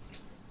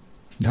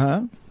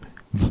 Huh?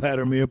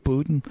 Vladimir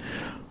Putin?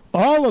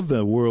 All of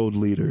the world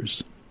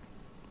leaders,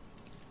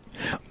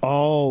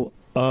 all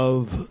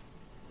of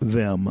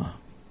them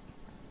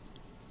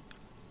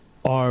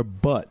are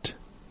but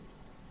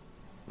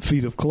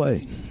feet of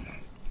clay.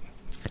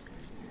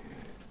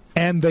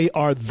 And they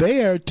are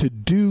there to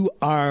do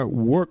our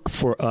work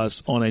for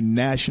us on a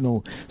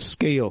national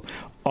scale.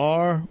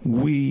 Are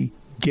we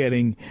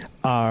getting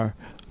our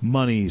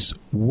money's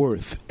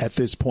worth at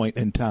this point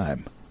in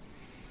time?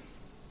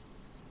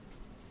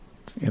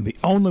 And the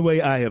only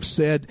way I have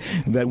said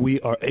that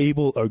we are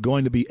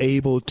going to be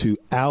able to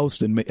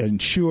oust and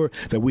ensure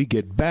that we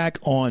get back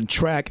on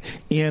track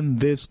in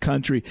this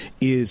country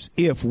is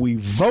if we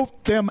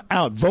vote them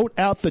out. Vote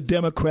out the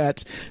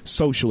Democrats,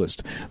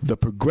 socialists, the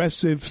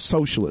progressive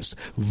socialists.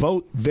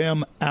 Vote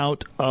them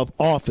out of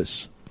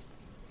office.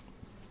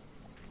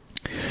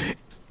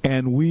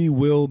 And we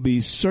will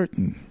be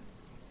certain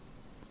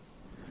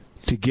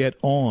to get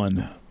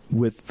on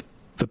with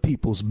the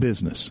people's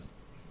business.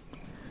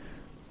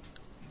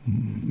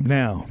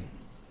 Now,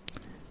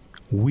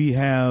 we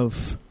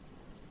have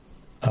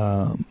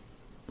a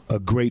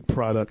great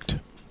product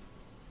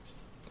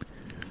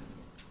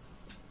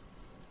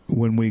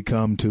when we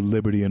come to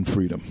liberty and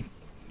freedom.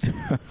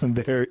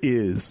 There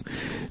is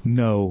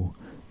no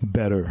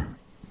better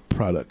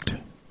product.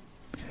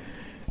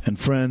 And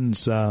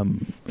friends,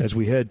 as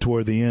we head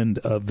toward the end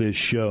of this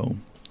show,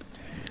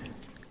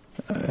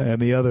 and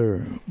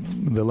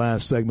the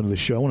last segment of the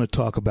show, I want to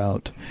talk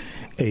about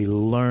a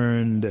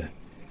learned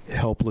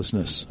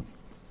helplessness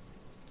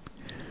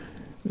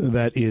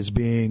that is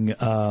being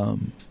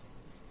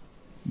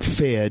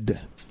fed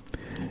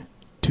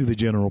to the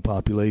general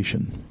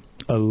population.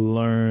 A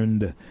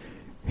learned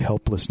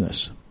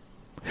helplessness.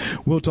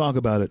 We'll talk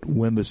about it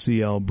when the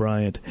C.L.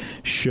 Bryant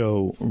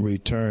Show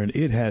returns.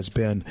 It has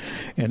been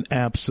an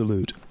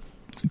absolute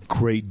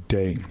great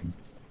day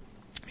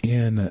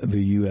in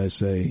the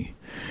USA.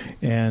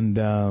 And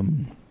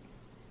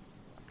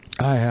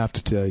I have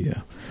to tell you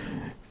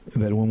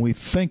that when we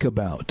think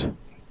about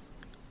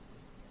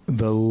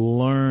the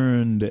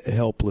learned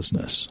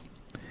helplessness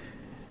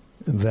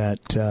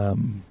that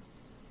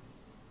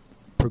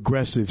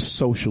progressive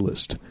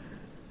socialist,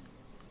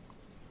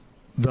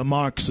 the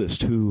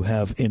Marxist who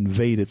have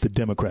invaded the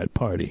Democrat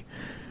Party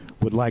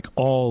would like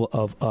all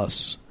of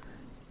us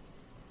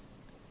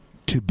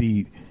to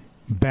be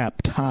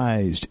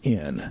baptized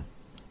in,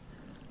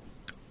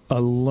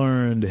 a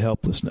learned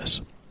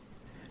helplessness.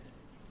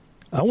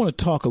 I want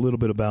to talk a little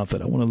bit about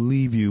that. I want to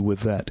leave you with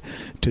that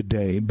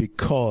today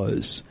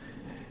because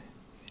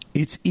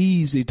it's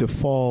easy to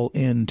fall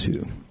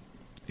into,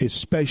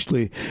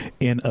 especially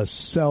in a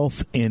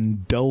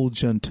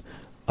self-indulgent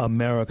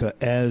America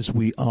as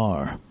we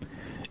are.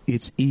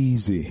 It's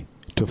easy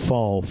to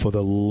fall for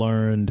the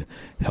learned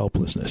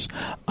helplessness.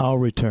 I'll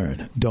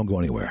return. Don't go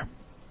anywhere.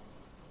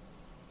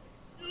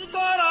 You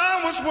thought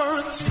I was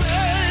worth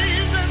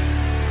saving,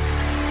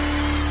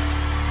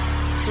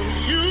 so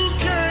you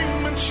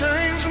came and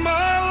changed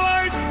my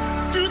life.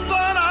 You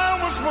thought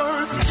I was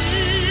worth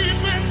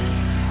keeping,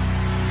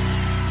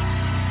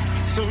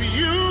 so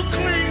you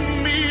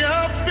cleaned me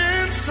up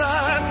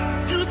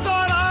inside. You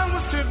thought I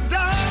was to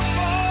die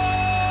for,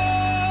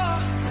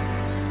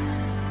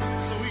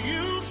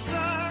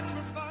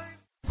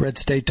 Red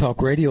State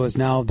Talk Radio is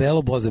now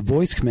available as a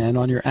voice command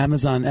on your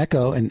Amazon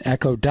Echo and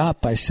Echo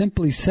Dot by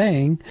simply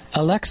saying,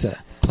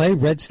 Alexa, play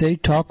Red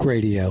State Talk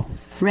Radio.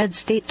 Red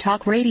State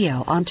Talk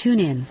Radio on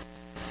TuneIn.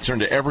 Turn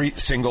to every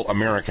single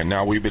American.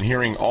 Now, we've been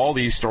hearing all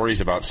these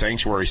stories about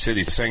sanctuary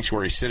cities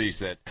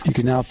that... You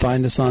can now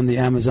find us on the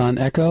Amazon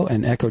Echo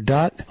and Echo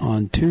Dot,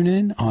 on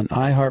TuneIn, on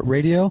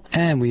iHeartRadio,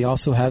 and we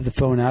also have the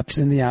phone apps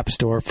in the App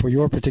Store for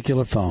your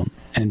particular phone.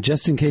 And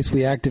just in case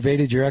we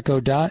activated your Echo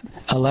Dot,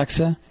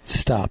 Alexa,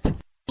 stop.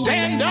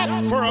 Stand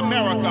up for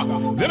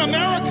America. Then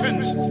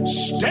Americans,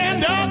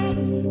 stand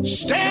up,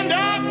 stand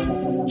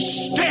up,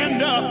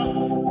 stand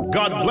up.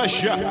 God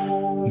bless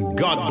you.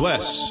 God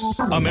bless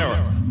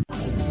America.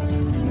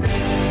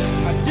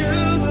 I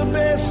do the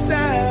best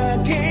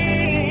I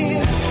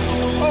can,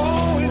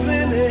 always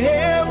in the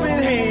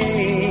helping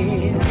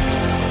hand,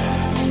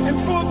 and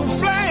for the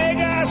flag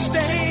I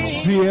stand.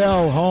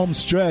 CL home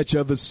stretch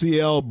of the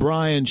CL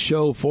Bryant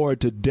Show for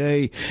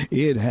today.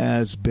 It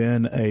has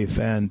been a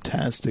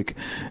fantastic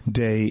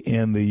day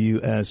in the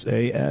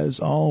USA,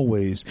 as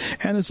always.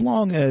 And as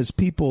long as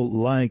people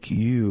like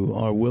you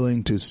are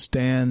willing to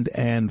stand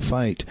and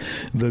fight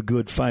the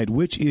good fight,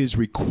 which is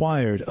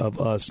required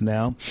of us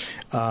now,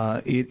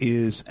 it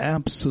is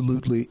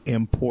absolutely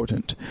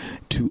important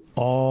to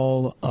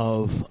all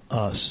of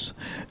us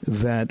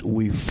that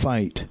we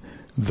fight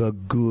the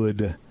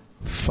good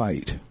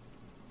fight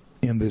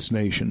in this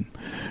nation.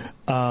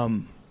 A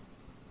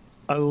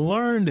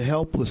learned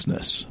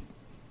helplessness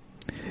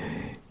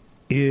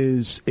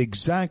is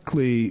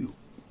exactly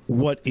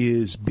what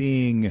is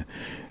being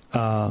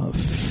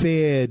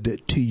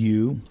fed to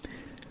you,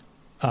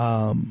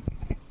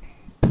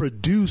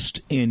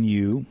 produced in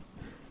you,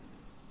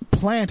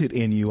 planted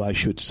in you, I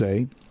should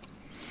say,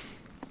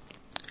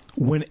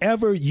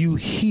 whenever you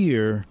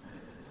hear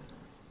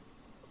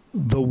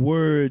the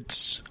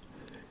words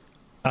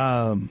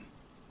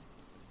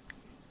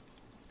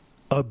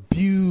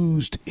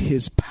abused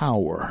his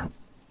power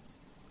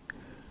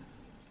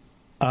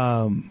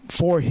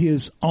for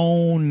his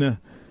own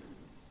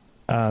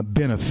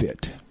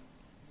benefit.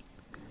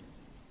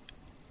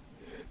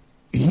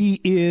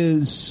 He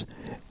is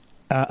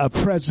a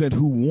president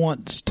who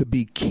wants to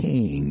be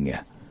king.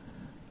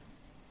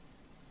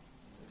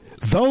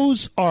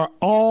 Those are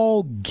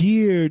all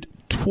geared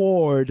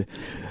toward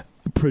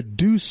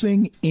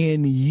producing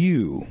in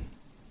you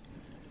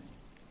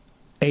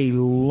a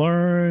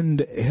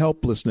learned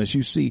helplessness.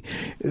 You see,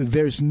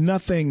 there's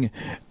nothing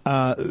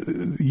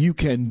you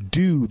can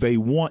do, they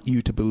want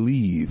you to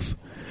believe,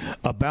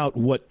 about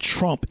what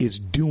Trump is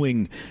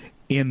doing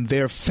in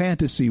their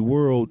fantasy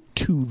world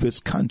to this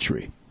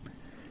country.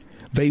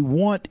 They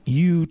want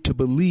you to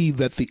believe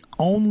that the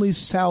only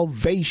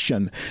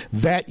salvation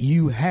that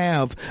you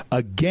have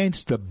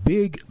against the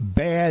big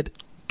bad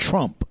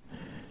Trump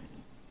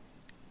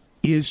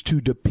is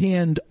to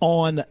depend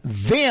on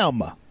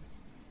them.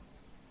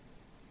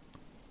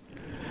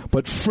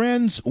 But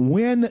friends,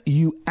 when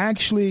you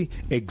actually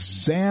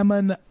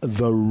examine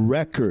the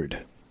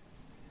record,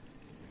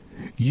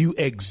 you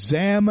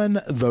examine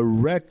the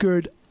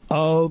record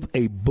of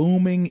a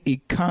booming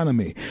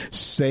economy,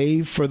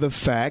 save for the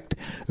fact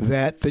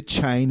that the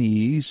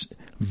Chinese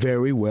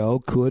very well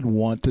could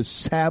want to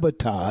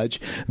sabotage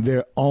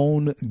their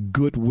own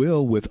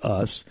goodwill with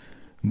us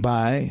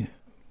by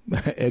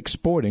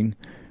exporting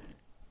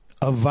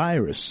a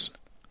virus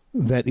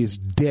that is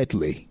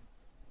deadly.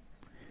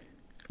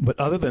 But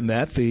other than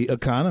that, the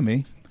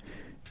economy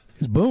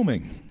is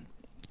booming.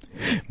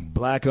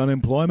 Black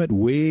unemployment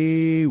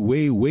way,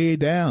 way, way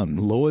down.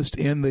 Lowest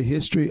in the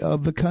history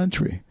of the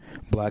country.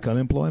 Black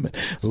unemployment.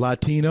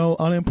 Latino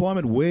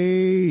unemployment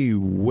way,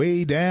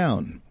 way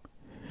down.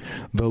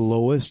 The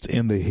lowest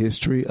in the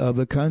history of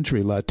the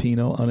country.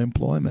 Latino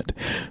unemployment.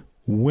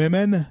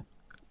 Women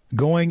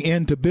going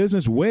into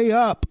business way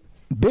up.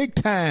 Big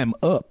time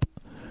up.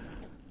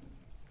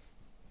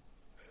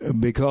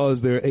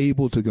 Because they're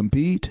able to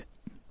compete.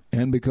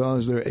 And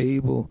because they're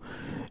able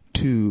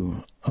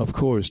to, of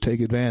course,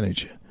 take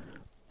advantage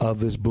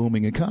of this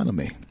booming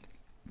economy.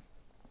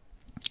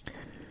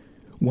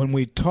 When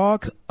we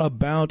talk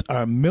about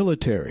our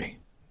military,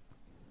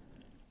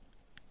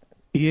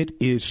 it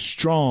is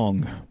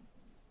strong.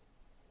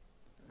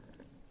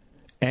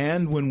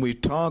 And when we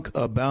talk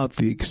about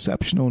the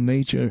exceptional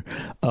nature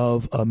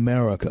of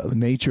America, the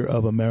nature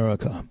of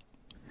America,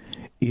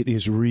 it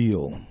is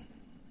real.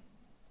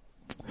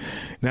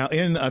 Now,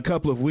 in a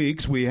couple of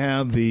weeks, we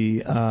have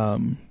the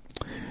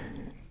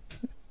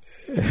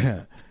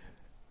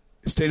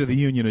State of the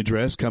Union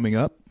address coming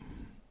up.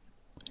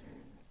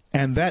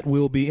 And that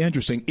will be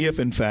interesting if,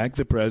 in fact,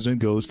 the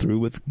president goes through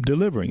with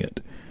delivering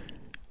it.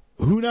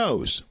 Who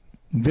knows?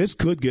 This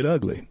could get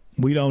ugly.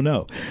 We don't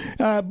know.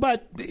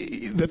 But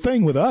the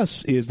thing with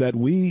us is that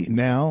we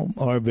now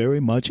are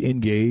very much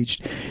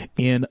engaged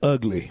in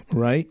ugly,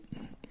 right?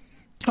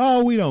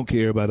 Oh, we don't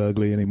care about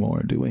ugly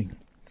anymore, do we?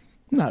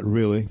 Not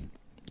really.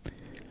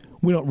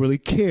 We don't really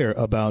care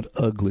about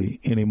ugly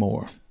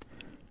anymore.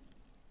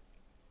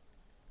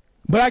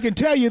 But I can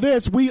tell you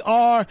this, we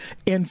are,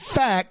 in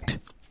fact,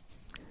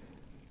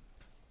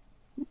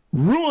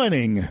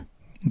 ruining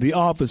the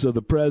office of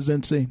the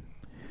presidency.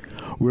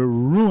 We're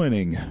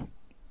ruining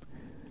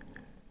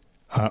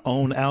our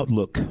own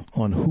outlook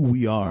on who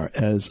we are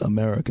as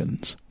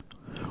Americans.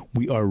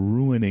 We are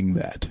ruining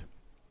that.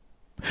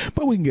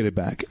 But we can get it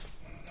back.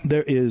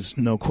 There is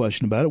no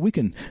question about it. We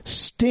can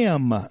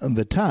stem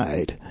the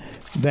tide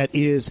that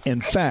is,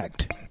 in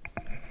fact,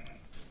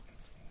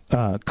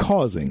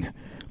 causing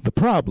the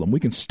problem. We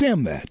can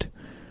stem that.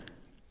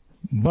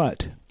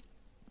 But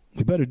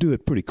we better do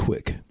it pretty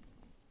quick.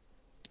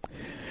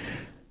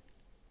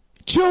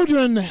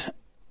 Children,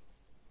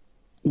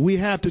 we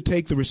have to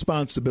take the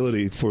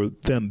responsibility for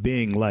them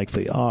being like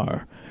they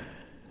are,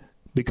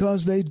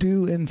 because they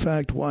do, in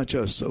fact, watch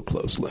us so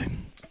closely.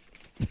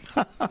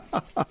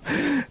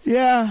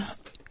 Yeah,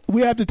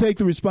 we have to take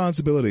the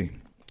responsibility.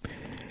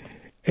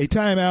 A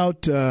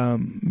timeout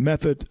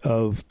method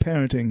of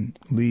parenting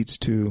leads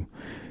to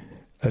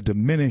a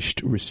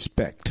diminished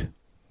respect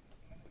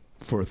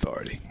for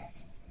authority.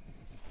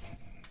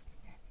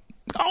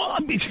 Oh,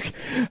 I mean,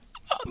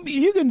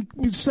 you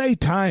can say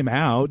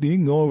timeout. You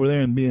can go over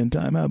there and be in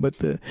timeout, but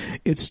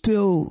it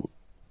still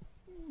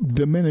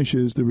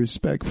diminishes the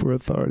respect for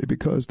authority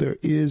because there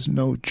is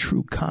no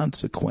true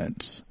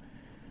consequence.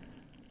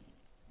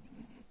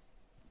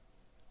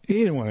 He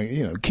didn't want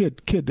to,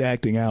 kid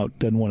acting out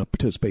doesn't want to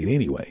participate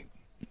anyway.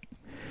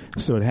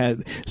 So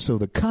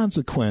the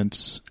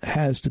consequence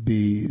has to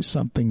be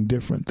something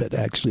different that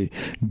actually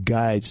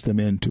guides them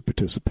into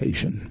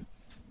participation,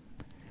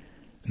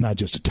 not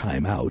just a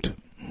timeout.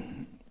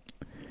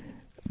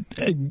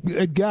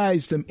 It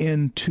guides them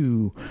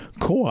into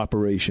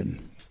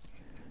cooperation,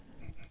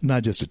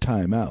 not just a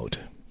timeout.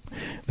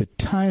 The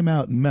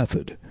timeout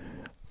method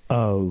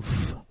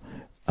of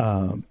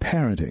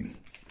parenting,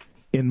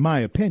 in my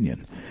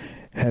opinion,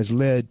 has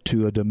led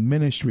to a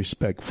diminished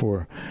respect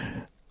for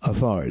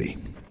authority.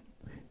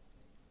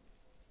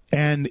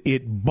 And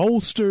it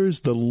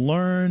bolsters the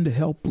learned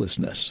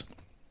helplessness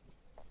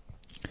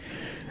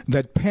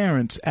that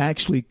parents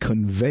actually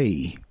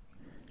convey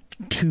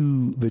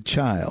to the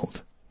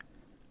child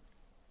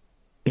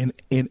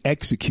in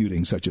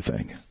executing such a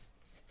thing.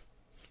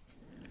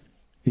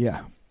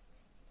 Yeah.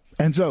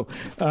 And so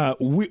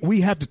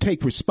we have to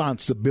take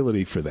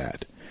responsibility for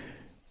that.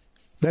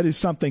 That is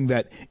something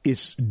that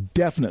is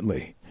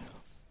definitely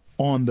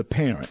on the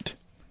parent.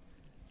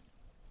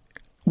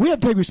 We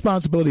have to take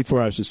responsibility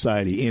for our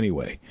society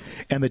anyway,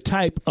 and the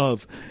type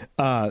of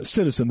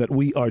citizen that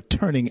we are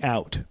turning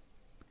out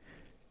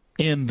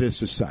in this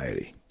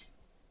society.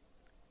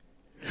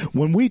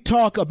 When we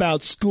talk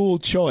about school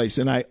choice,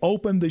 and I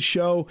opened the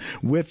show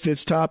with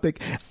this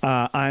topic,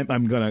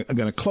 I'm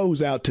gonna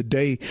close out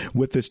today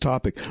with this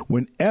topic.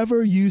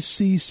 Whenever you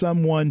see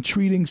someone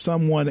treating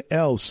someone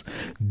else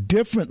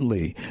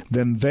differently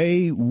than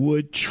they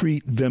would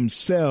treat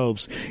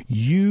themselves,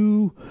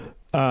 you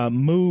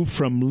move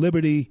from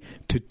liberty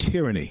to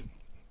tyranny.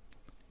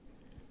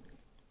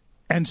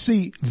 And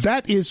see,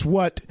 that is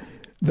what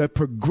the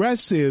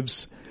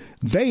progressives,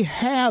 they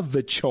have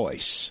the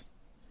choice.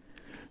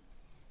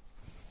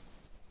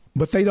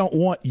 But they don't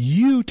want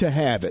you to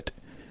have it.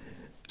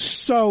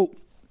 So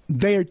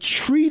they're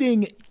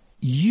treating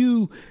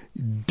you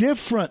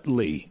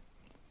differently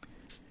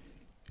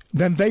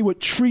than they would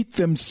treat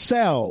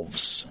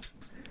themselves.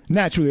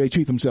 Naturally, they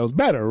treat themselves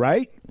better,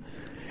 right?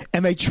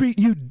 And they treat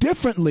you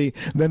differently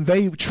than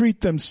they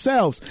treat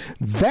themselves.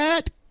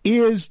 That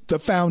is the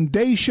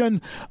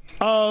foundation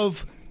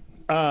of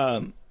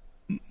a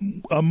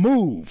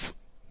move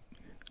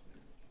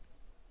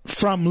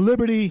from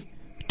liberty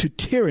to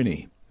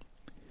tyranny.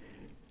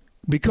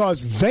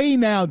 Because they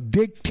now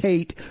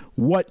dictate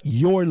what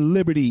your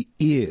liberty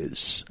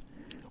is,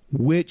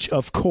 which,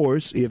 of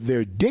course, if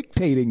they're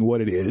dictating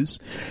what it is,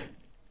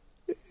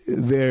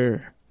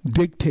 they're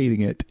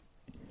dictating it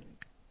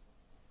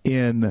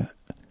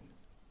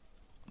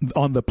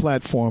on the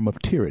platform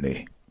of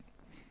tyranny.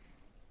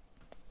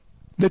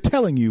 They're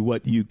telling you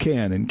what you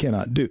can and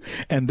cannot do.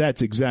 And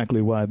that's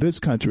exactly why this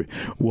country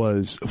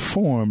was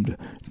formed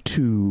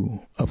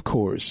to, of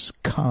course,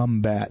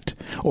 combat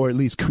or at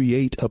least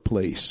create a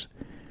place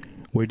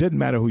where it didn't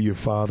matter who your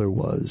father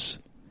was,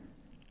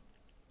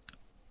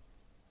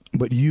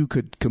 but you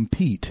could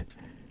compete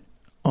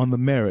on the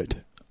merit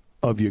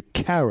of your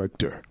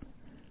character.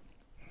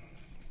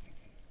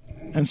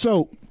 And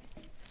so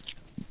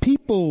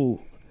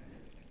people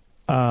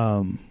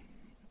have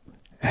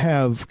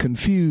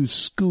confused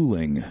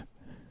schooling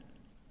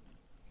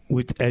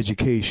with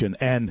education.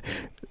 And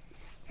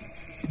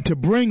to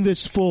bring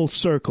this full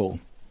circle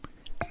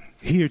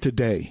here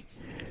today,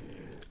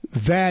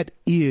 that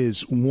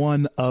is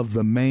one of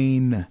the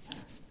main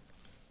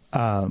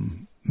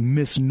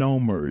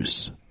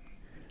misnomers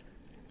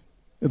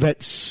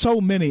that so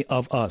many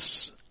of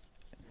us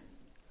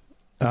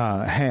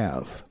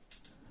have.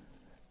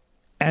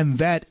 And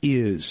that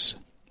is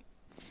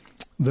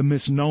the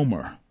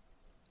misnomer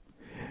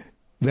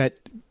that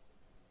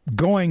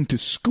going to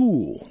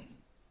school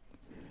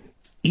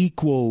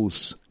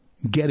equals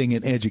getting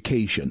an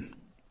education.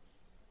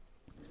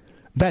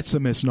 That's a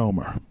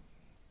misnomer.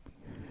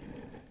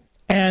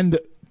 And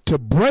to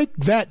break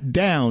that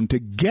down, to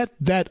get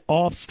that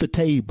off the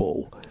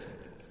table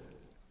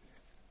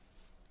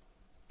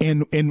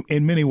in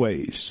many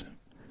ways,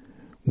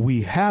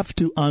 we have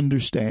to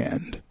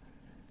understand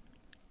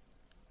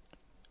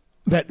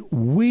that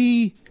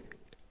we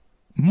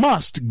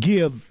must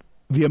give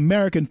the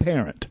American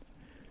parent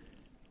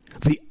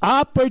the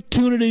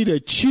opportunity to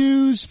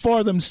choose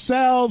for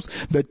themselves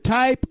the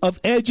type of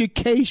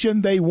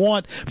education they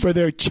want for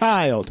their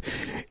child.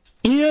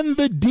 In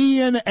the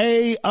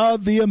DNA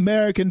of the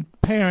American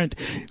parent,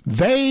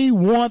 they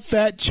want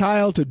that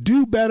child to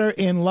do better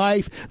in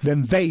life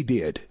than they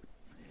did.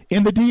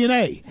 In the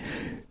DNA.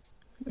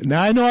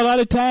 Now, I know a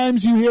lot of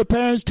times you hear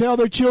parents tell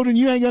their children,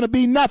 you ain't going to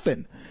be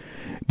nothing.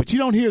 But you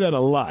don't hear that a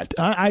lot.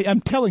 I'm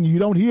telling you, you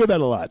don't hear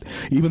that a lot,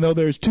 even though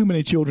there's too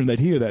many children that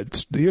hear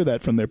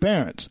that from their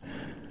parents.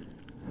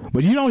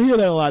 But you don't hear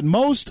that a lot.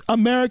 Most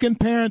American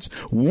parents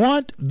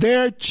want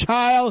their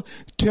child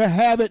to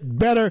have it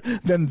better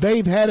than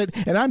they've had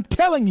it. And I'm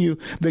telling you,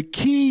 the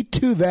key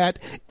to that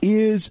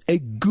is a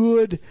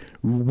good,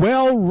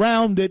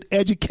 well-rounded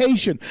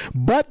education.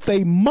 But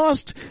they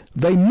must,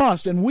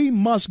 and we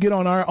must get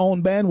on our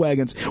own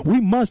bandwagons.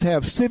 We must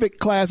have civic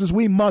classes.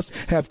 We must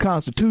have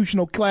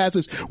constitutional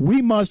classes.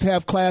 We must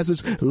have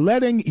classes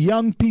letting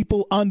young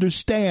people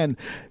understand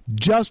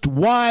just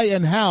why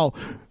and how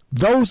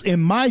those in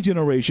my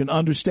generation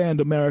understand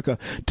America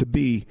to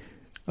be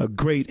a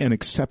great and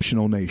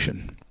exceptional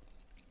nation.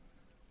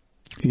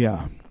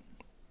 Yeah.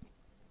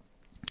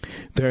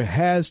 There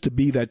has to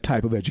be that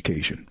type of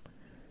education.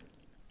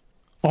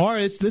 Or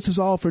this is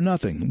all for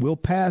nothing. We'll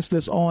pass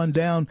this on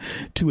down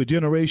to a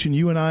generation.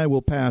 You and I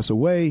will pass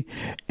away.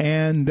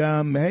 And,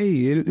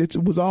 it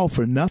was all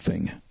for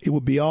nothing. It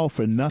would be all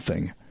for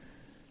nothing.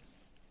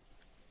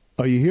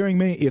 Are you hearing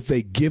me? If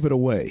they give it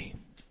away.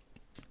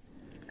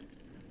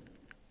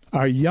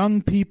 Our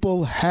young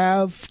people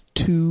have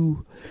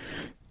to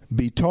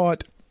be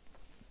taught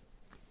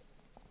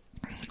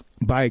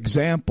by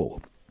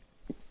example,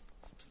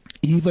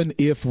 even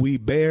if we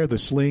bear the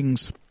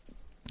slings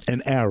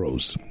and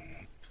arrows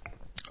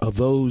of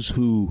those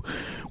who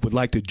would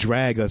like to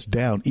drag us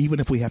down,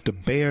 even if we have to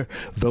bear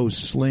those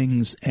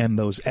slings and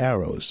those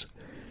arrows.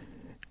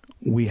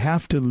 We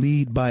have to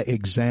lead by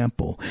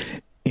example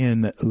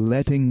in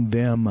letting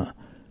them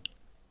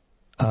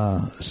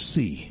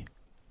see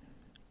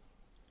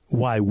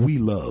why we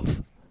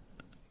love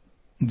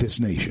this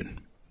nation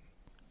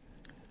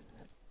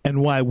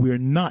and why we're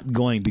not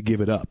going to give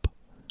it up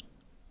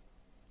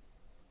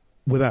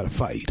without a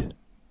fight.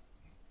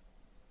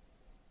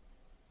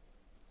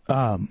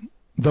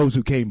 Those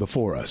who came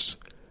before us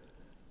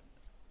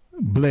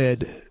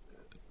bled,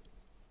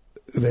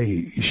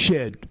 they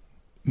shed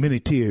many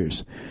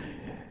tears,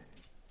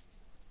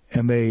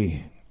 and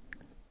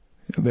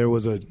there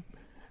was a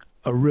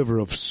river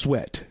of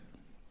sweat,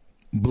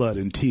 blood,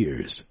 and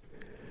tears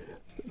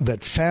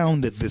that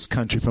founded this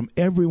country from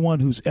everyone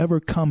who's ever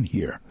come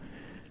here.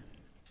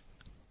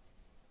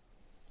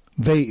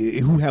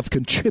 Who have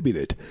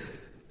contributed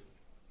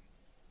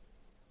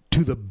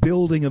to the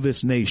building of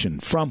this nation,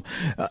 from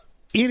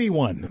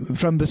anyone,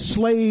 from the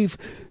slave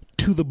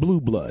to the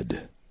blue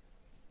blood.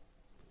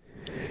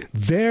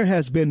 There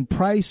has been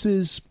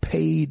prices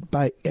paid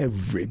by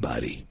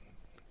everybody,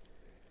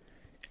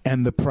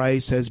 and the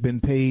price has been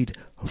paid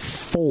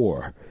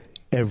for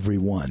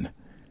everyone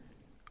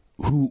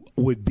who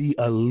would be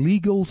a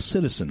legal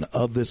citizen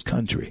of this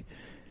country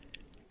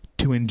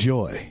to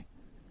enjoy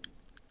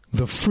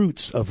the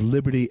fruits of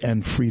liberty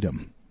and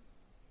freedom.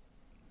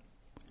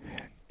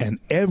 And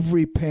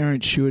every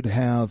parent should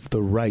have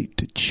the right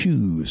to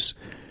choose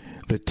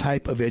the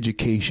type of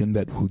education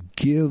that will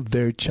give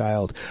their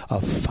child a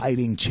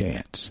fighting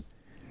chance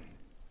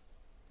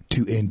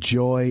to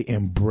enjoy,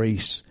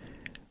 embrace,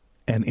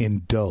 and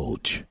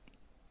indulge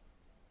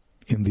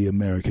in the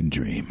American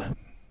dream.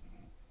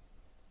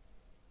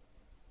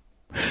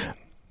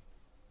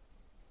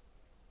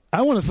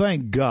 I want to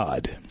thank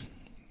God,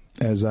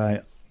 as I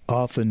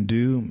often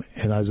do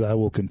and as I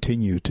will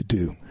continue to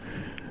do,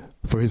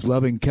 for his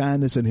loving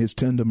kindness and his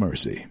tender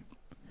mercy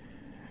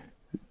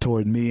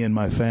toward me and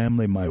my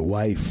family, my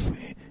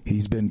wife.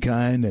 He's been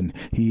kind and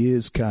he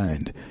is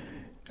kind,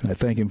 and I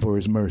thank him for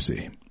his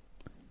mercy.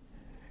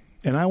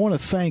 And I want to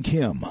thank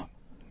him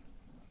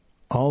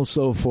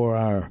also for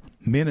our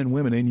men and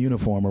women in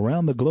uniform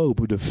around the globe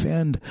who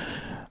defend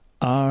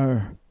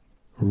our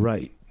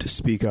right to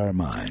speak our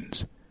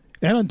minds.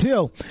 And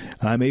until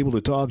I'm able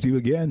to talk to you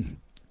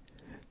again,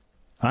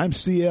 I'm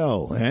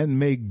CL, and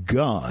may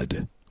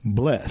God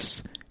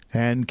bless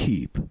and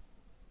keep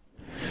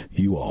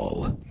you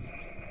all.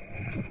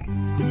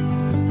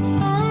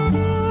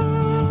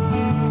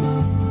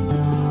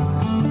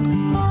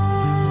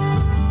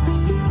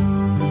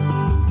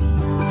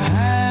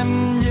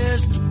 I'm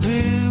just a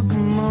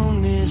pilgrim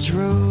on this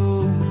road.